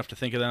aren't smart enough to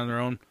think of that on their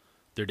own.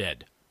 They're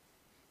dead.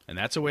 And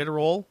that's a way to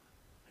roll.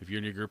 If you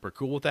and your group are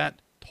cool with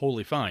that,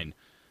 totally fine.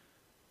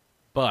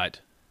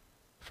 But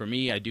for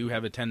me, I do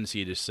have a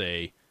tendency to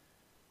say,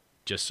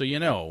 just so you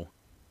know,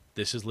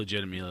 this is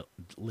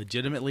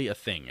legitimately a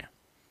thing.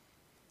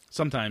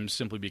 Sometimes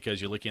simply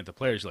because you're looking at the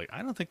players, you're like,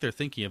 I don't think they're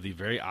thinking of the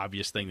very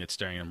obvious thing that's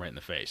staring them right in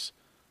the face.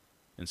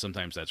 And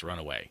sometimes that's run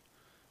away.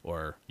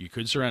 Or you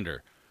could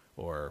surrender.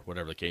 Or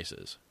whatever the case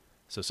is.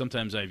 So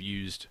sometimes I've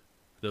used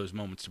those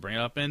moments to bring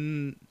it up,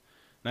 and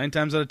 9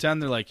 times out of 10,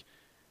 they're like,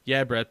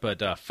 yeah, Brett,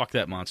 but fuck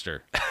that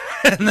monster.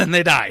 And then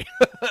they die.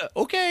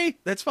 Okay,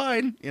 that's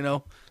fine. You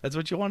know, that's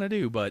what you want to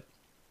do. But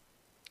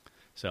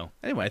so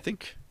anyway, I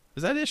think,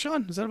 is that it,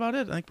 Sean? Is that about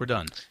it? I think we're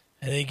done.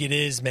 I think it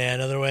is,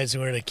 man. Otherwise,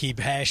 we're going to keep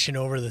hashing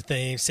over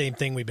the same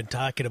thing we've been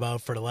talking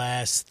about for the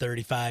last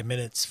 35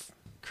 minutes.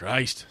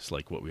 Christ, it's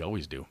like what we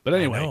always do. But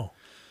anyway,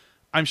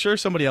 I'm sure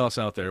somebody else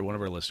out there, one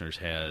of our listeners,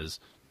 has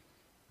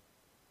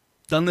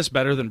done this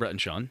better than Brett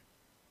and Sean.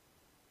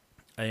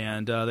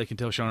 And they can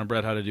tell Sean and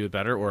Brett how to do it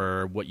better,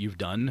 or what you've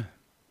done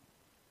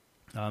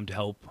to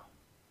help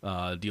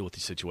deal with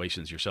these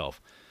situations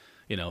yourself.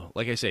 You know,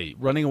 like I say,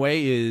 running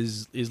away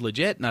is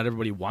legit. Not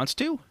everybody wants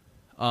to.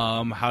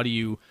 What do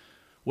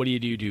you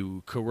do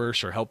to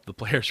coerce or help the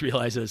players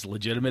realize that it's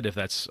legitimate if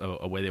that's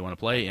a way they want to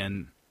play?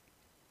 And,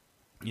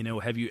 you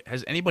know,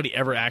 has anybody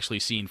ever actually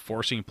seen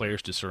forcing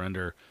players to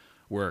surrender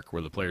work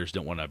where the players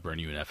don't want to burn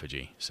you in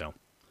effigy? So,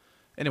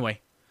 anyway,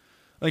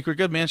 I think we're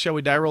good, man. Shall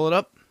we die roll it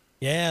up?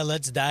 Yeah,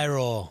 let's die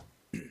roll.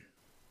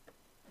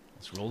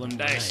 Let's roll them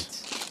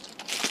dice.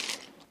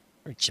 Right.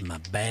 Reach in my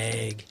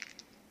bag.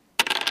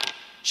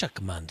 Chuck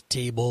them on the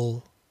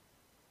table.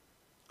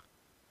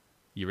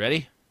 You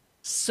ready?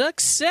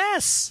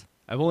 Success!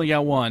 I've only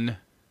got one,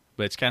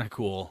 but it's kind of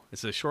cool.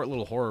 It's a short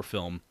little horror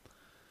film.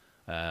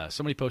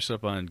 Somebody posted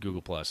up on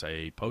Google+.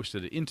 I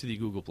posted it into the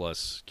Google+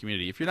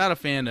 community. If you're not a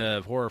fan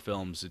of horror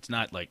films, it's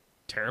not, like,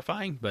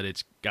 terrifying, but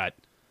it's got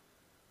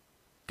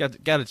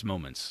its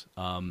moments.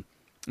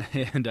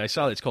 And I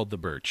saw it's called The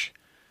Birch.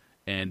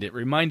 And it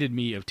reminded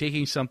me of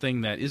taking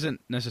something that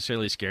isn't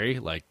necessarily scary,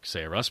 like,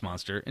 say, a rust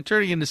monster, and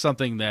turning it into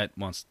something that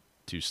wants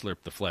to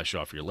slurp the flesh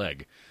off your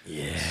leg.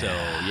 Yeah. So,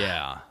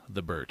 yeah,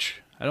 The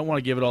Birch. I don't want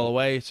to give it all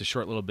away. It's a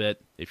short little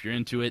bit. If you're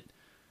into it,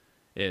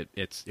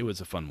 it was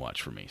a fun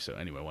watch for me. So,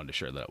 anyway, I wanted to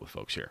share that with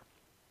folks here.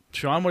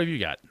 Sean, what have you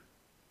got?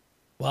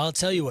 Well, I'll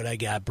tell you what I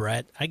got,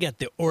 Brett. I got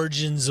the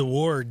Origins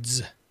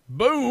Awards.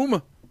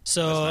 Boom!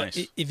 So, That's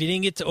nice. if you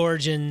didn't get to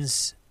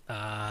Origins...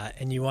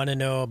 and you want to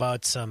know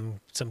about some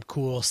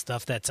cool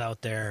stuff that's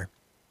out there,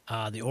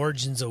 the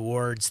Origins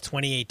Awards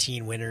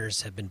 2018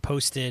 winners have been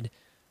posted.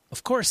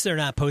 Of course, they're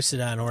not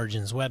posted on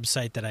Origins'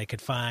 website that I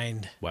could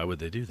find. Why would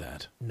they do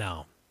that?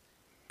 No.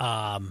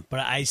 But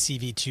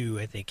ICV2,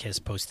 I think, has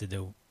posted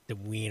the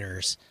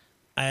winners.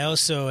 I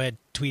also had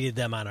tweeted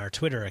them on our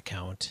Twitter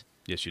account.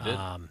 Yes, you did.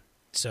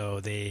 So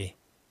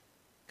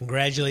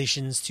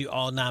congratulations to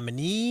all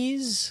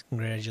nominees.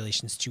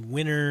 Congratulations to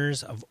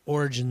winners of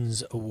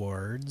Origins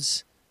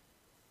Awards.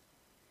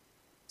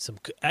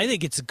 I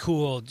think it's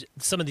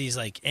some of these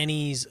like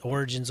Ennies,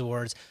 Origins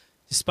Awards,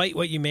 despite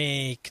what you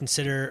may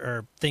consider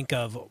or think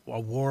of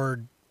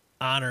award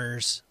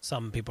honors.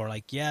 Some people are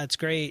like, yeah, it's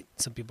great.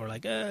 Some people are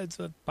like, it's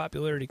a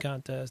popularity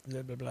contest,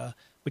 blah, blah, blah,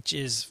 which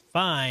is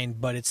fine,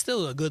 but it's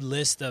still a good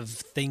list of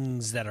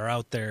things that are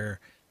out there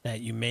that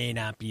you may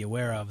not be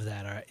aware of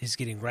that is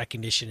getting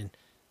recognition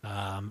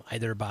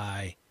either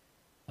by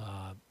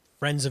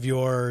friends of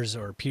yours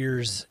or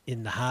peers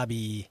in the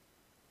hobby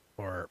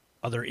or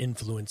other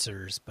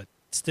influencers, but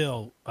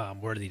still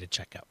worthy to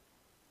check out.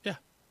 Yeah,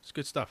 it's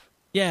good stuff.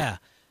 Yeah.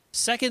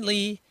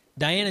 Secondly,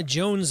 Diana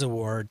Jones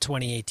Award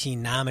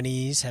 2018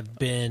 nominees have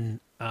been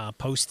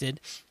posted.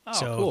 Oh,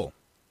 so cool.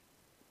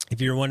 If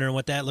you're wondering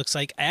what that looks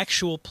like,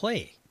 Actual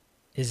Play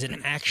is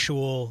an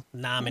actual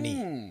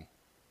nominee,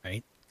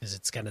 right? Because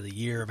it's kind of the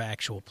year of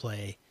actual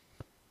play.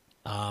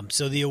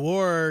 So the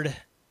award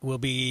will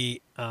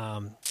be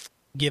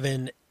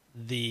given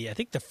I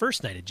think the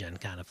first night of Gen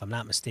Con, if I'm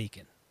not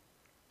mistaken.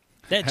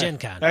 That Gen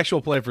Con.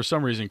 Actual Play, for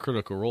some reason,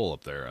 Critical Role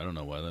up there. I don't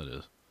know why that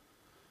is.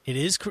 It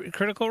is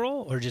Critical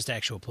Role or just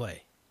Actual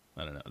Play?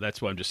 I don't know.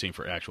 That's what I'm just seeing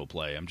for Actual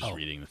Play. I'm just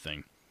reading the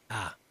thing.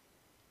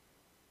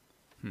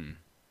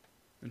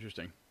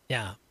 Interesting.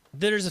 Yeah.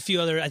 There's a few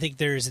other. I think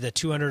there's the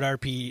 200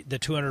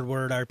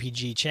 word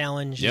RPG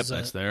challenge. Yep,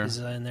 that's there. Is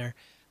in there.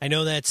 I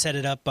know that set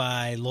it up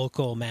by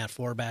local Matt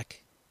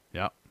Forbeck.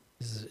 Yeah.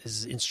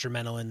 Is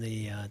instrumental in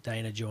the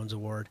Diana Jones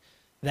Award.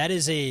 That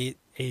is if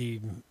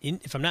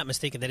I'm not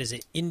mistaken, that is an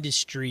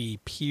industry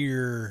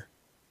peer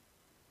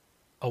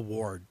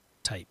award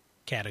type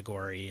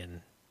category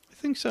and. I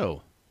think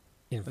so.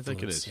 Influence. I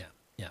think it is.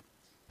 Yeah.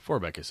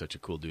 Forbeck is such a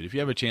cool dude. If you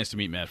have a chance to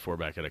meet Matt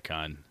Forbeck at a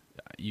con,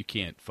 you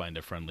can't find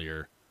a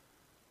friendlier,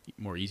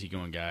 more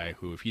easygoing guy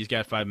who, if he's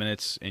got 5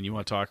 minutes and you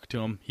want to talk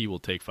to him, he will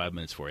take 5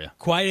 minutes for you.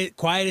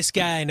 Quietest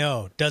guy I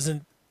know.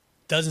 Doesn't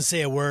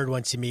say a word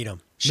once you meet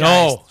him.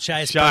 Shyest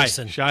shy,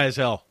 person. shy as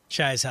hell.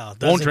 Shy as hell.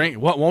 Won't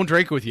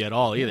drink with you at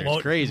all either.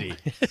 It's crazy.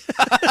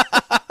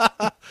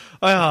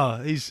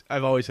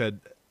 I've always had.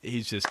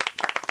 He's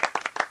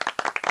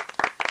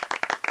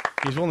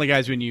one of the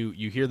guys when you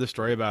hear the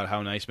story about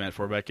how nice Matt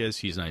Forbeck is,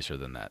 he's nicer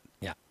than that.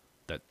 Yeah.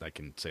 That I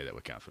can say that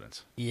with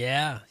confidence.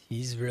 Yeah,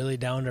 he's really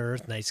down to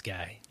earth, nice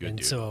guy. Good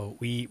dude. So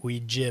we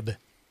jib.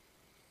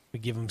 We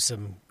give him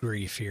some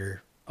grief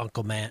here.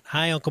 Uncle Matt.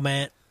 Hi, Uncle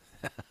Matt.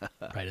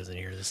 Probably doesn't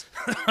hear this.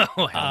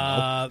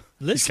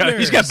 Listeners.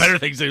 He's got better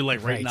things to do,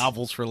 like write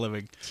novels for a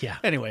living. Yeah.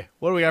 Anyway,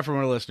 what do we got from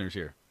our listeners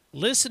here?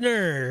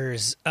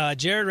 Listeners,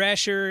 Jared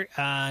Rasher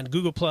on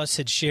Google Plus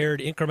had shared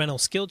incremental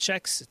skill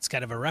checks. It's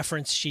kind of a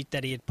reference sheet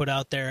that he had put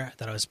out there. I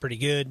thought it was pretty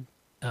good.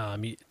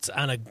 It's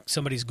on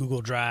somebody's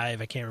Google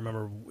Drive. I can't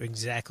remember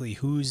exactly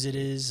whose it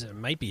is. It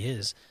might be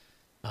his.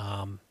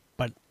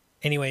 But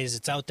anyways,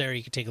 it's out there.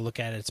 You can take a look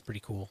at it. It's pretty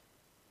cool.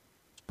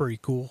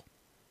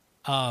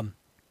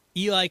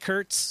 Eli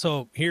Kurtz.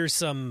 So here's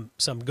some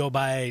go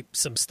buy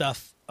some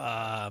stuff.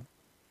 Buy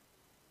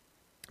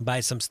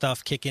some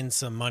stuff. Kick in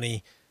some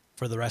money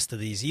for the rest of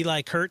these.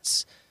 Eli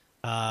Kurtz,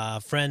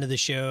 friend of the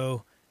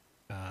show,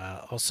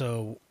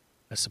 also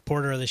a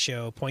supporter of the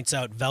show, points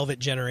out Velvet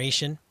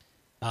Generation.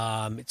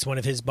 It's one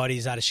of his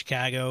buddies out of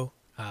Chicago.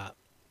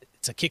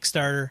 It's a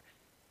Kickstarter,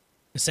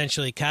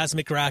 essentially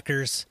cosmic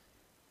rockers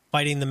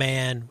fighting the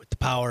man with the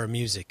power of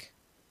music.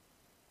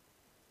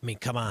 I mean,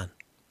 come on.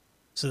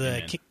 So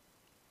the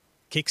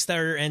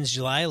Kickstarter ends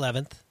July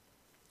 11th,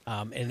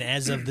 and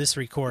as of this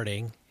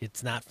recording,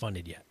 it's not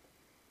funded yet.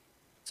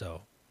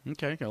 So,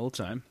 okay, got a little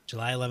time.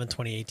 July 11th,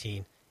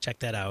 2018. Check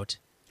that out.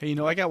 Hey,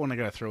 I got one I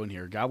got to throw in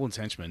here. Goblin's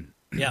Henchman.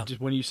 Yeah.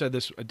 Just when you said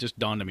this, it just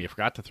dawned on me. I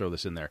forgot to throw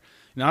this in there.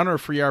 In honor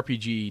of Free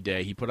RPG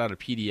Day, he put out a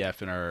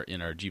PDF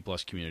in our G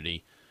Plus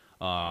community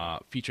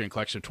featuring a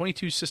collection of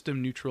 22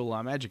 system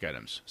neutral magic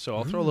items. So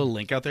I'll throw a little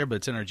link out there, but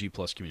it's in our G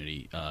Plus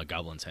community.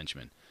 Goblin's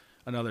Henchman,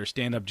 another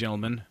stand-up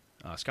gentleman,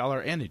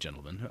 scholar, and a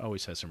gentleman who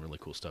always has some really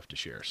cool stuff to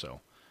share. So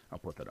I'll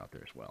put that out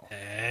there as well.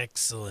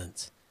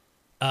 Excellent.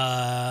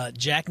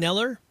 Jack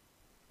Neller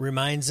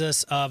reminds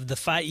us of the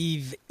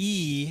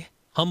 5E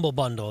Humble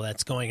Bundle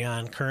that's going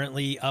on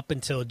currently up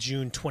until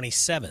June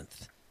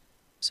 27th.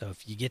 So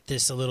if you get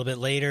this a little bit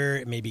later,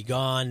 it may be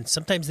gone.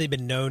 Sometimes they've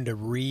been known to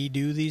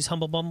redo these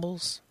Humble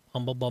Bundles.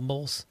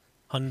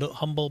 None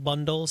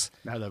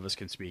of us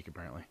can speak,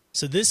 apparently.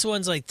 So this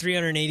one's like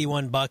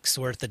 $381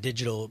 worth of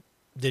digital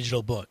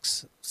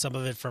books. Some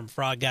of it from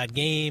Frog God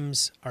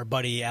Games. Our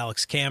buddy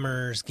Alex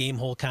Cammers,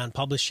 Gamehole Con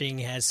Publishing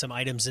has some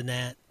items in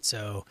that.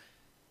 So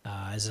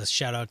as a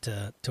shout out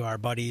to our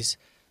buddies.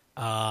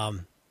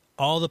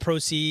 All the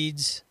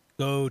proceeds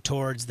go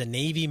towards the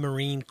Navy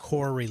Marine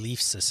Corps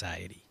Relief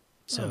Society.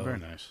 So, very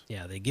nice.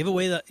 Yeah, they give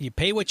away you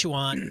pay what you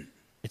want.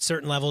 At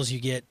certain levels, you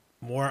get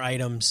more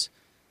items.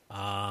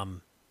 But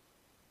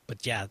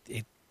yeah,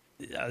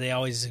 they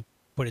always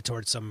put it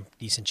towards some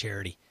decent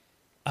charity.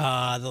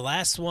 The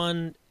last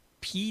one,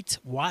 Pete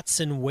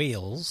Watson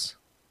Wales.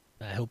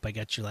 I hope I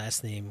got your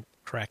last name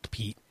correct,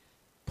 Pete.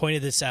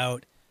 Pointed this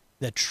out.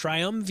 The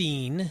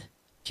Triumvine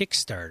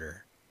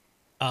Kickstarter.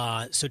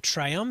 So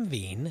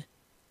Triumvine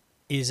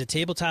is a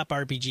tabletop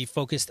RPG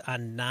focused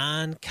on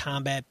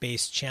non-combat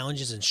based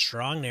challenges and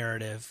strong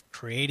narrative,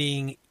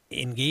 creating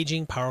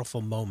engaging, powerful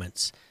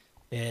moments.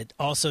 It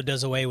also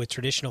does away with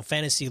traditional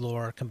fantasy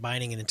lore,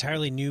 combining an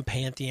entirely new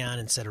pantheon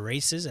and set of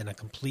races and a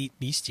complete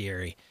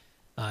bestiary.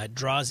 It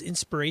draws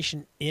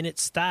inspiration in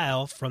its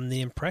style from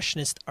the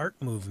Impressionist art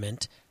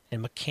movement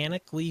and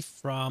mechanically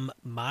from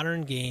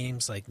modern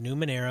games like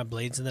Numenera,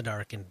 Blades in the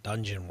Dark, and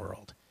Dungeon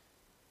World.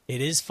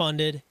 It is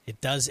funded.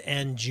 It does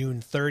end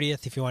June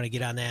 30th if you want to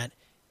get on that.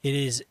 It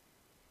is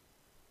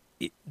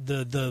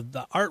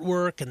the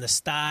artwork and the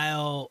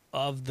style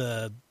of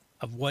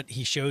what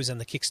he shows on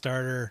the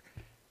Kickstarter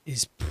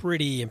is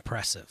pretty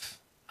impressive.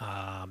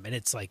 And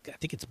it's like, I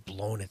think it's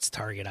blown its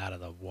target out of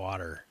the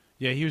water.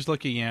 Yeah, he was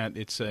looking at,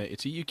 it's a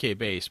UK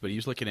base, but he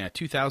was looking at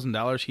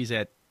 $2,000. He's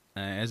at,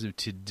 as of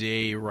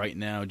today, right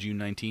now, June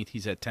 19th,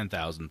 he's at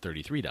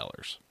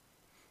 $10,033.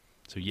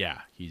 So yeah,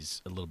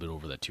 he's a little bit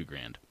over that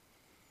 $2,000.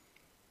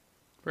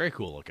 Very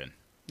cool looking.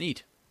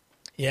 Neat.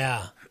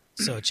 Yeah,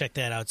 so check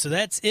that out. So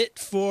that's it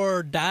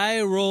for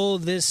Die Roll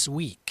this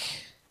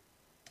week.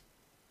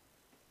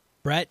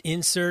 Brett,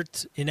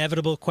 insert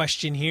inevitable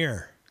question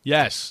here.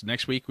 Yes,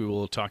 next week we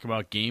will talk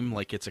about Game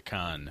Like It's a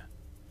Con.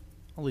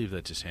 I'll leave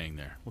that just hang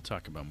there. We'll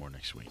talk about more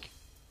next week.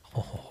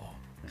 Oh,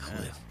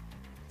 cliff.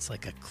 It's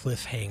like a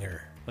cliffhanger.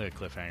 Like a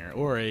cliffhanger.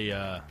 Or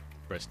a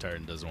Brett's tired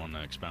and doesn't want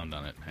to expound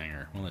on it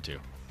hanger. One of the two.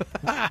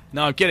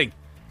 No, I'm kidding.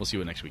 We'll see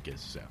what next week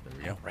is. So there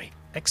we go. All right.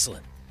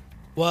 Excellent.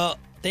 Well,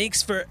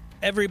 thanks for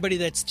everybody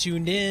that's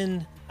tuned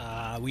in.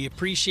 We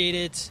appreciate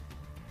it.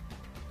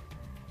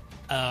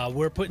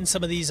 We're putting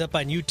some of these up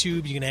on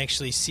YouTube. You can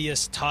actually see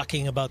us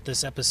talking about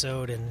this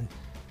episode and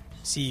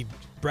see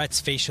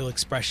Brett's facial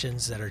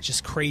expressions that are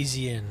just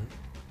crazy and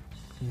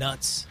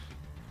nuts.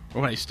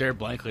 Or when I stare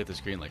blankly at the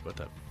screen like, what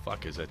the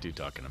fuck is that dude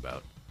talking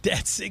about?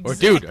 That's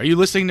exactly. Or, dude, are you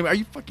listening to me? Are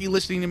you fucking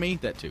listening to me?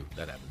 That too.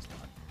 That happens a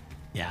lot.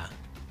 Yeah.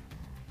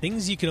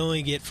 Things you can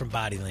only get from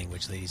body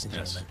language, ladies and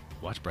gentlemen.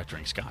 Watch Brett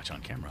drink scotch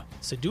on camera.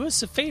 So do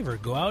us a favor.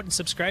 Go out and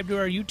subscribe to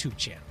our YouTube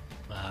channel.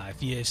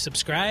 If you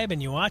subscribe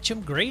and you watch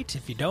them, great.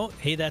 If you don't,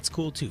 hey, that's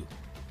cool too.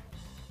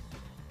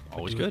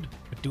 Always good.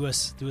 But do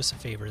us a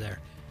favor there.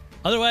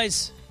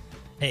 Otherwise,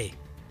 hey,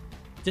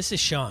 this is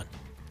Sean.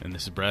 And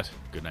this is Brett.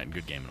 Good night and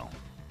good game and all.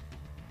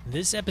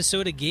 This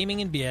episode of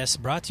Gaming and BS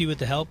brought to you with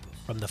the help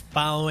from the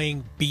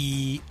following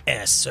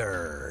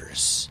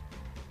BSers.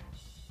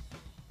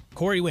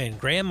 Corey Wynn,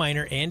 Graham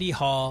Miner, Andy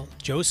Hall,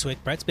 Joe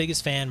Swick, Brett's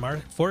biggest fan,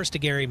 Forrest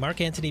DeGarry, Mark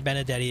Anthony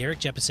Benedetti, Eric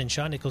Jeppesen,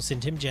 Sean Nicholson,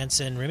 Tim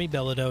Jensen, Remy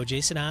Bilodeau,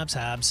 Jason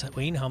Hobbs,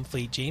 Wayne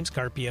Humphrey, James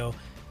Carpio,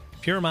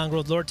 Pure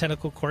Mongrel, Lord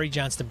Tentacle, Corey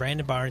Johnston,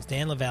 Brandon Barnes,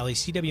 Dan LaValle,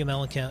 C.W.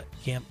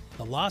 Mellencamp,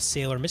 The Lost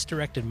Sailor,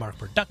 Misdirected Mark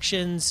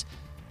Productions,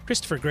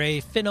 Christopher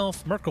Gray,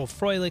 Finnulf, Merkel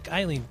Froelich,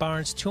 Eileen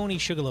Barnes, Tony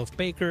Sugarloaf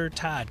Baker,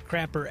 Todd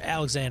Crapper,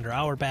 Alexander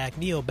Auerbach,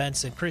 Neil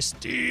Benson, Chris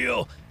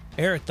Steele,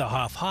 Eric the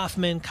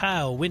Hoffman,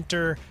 Kyle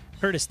Winter,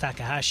 Curtis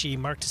Takahashi,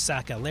 Mark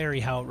Tasaka, Larry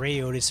Hout,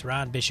 Ray Otis,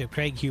 Ron Bishop,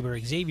 Craig Huber,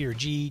 Xavier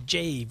G,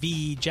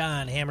 JV,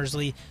 John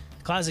Hammersley,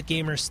 Closet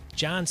Gamers,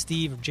 John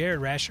Steve, Jared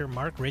Rasher,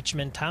 Mark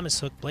Richmond, Thomas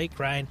Hook, Blake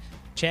Ryan,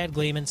 Chad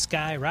Glayman,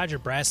 Sky, Roger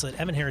Braslett,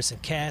 Evan Harrison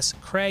Cass,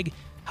 Craig,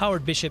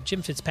 Howard Bishop,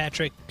 Jim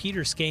Fitzpatrick,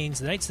 Peter Skanes,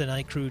 the Knights of the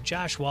Night Crew,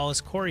 Josh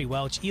Wallace, Corey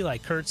Welch, Eli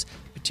Kurtz,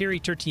 Patiri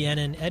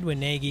Turtianen, Edwin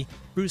Nagy,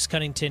 Bruce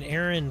Cunnington,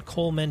 Aaron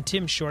Coleman,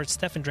 Tim Short,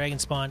 Stefan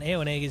Dragonspawn,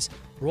 Aonegas,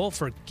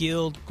 Rolfer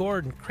Guild,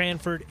 Gordon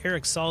Cranford,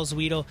 Eric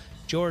Salzwedel,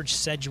 George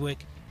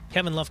Sedgwick,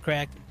 Kevin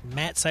Lovecraft,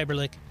 Matt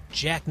Cyberlick,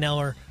 Jack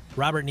Neller,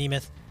 Robert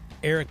Nemeth,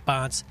 Eric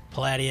Bonts,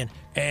 Palladian,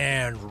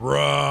 and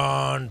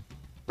Ron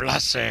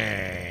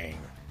Blessing.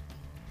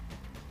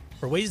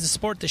 For ways to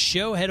support the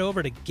show, head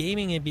over to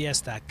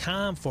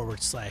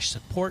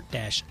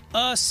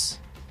gamingandbs.com/support-us.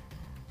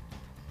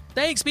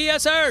 Thanks,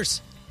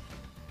 BSers!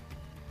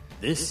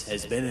 This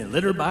has been a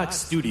Litterbox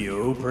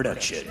Studio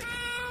production.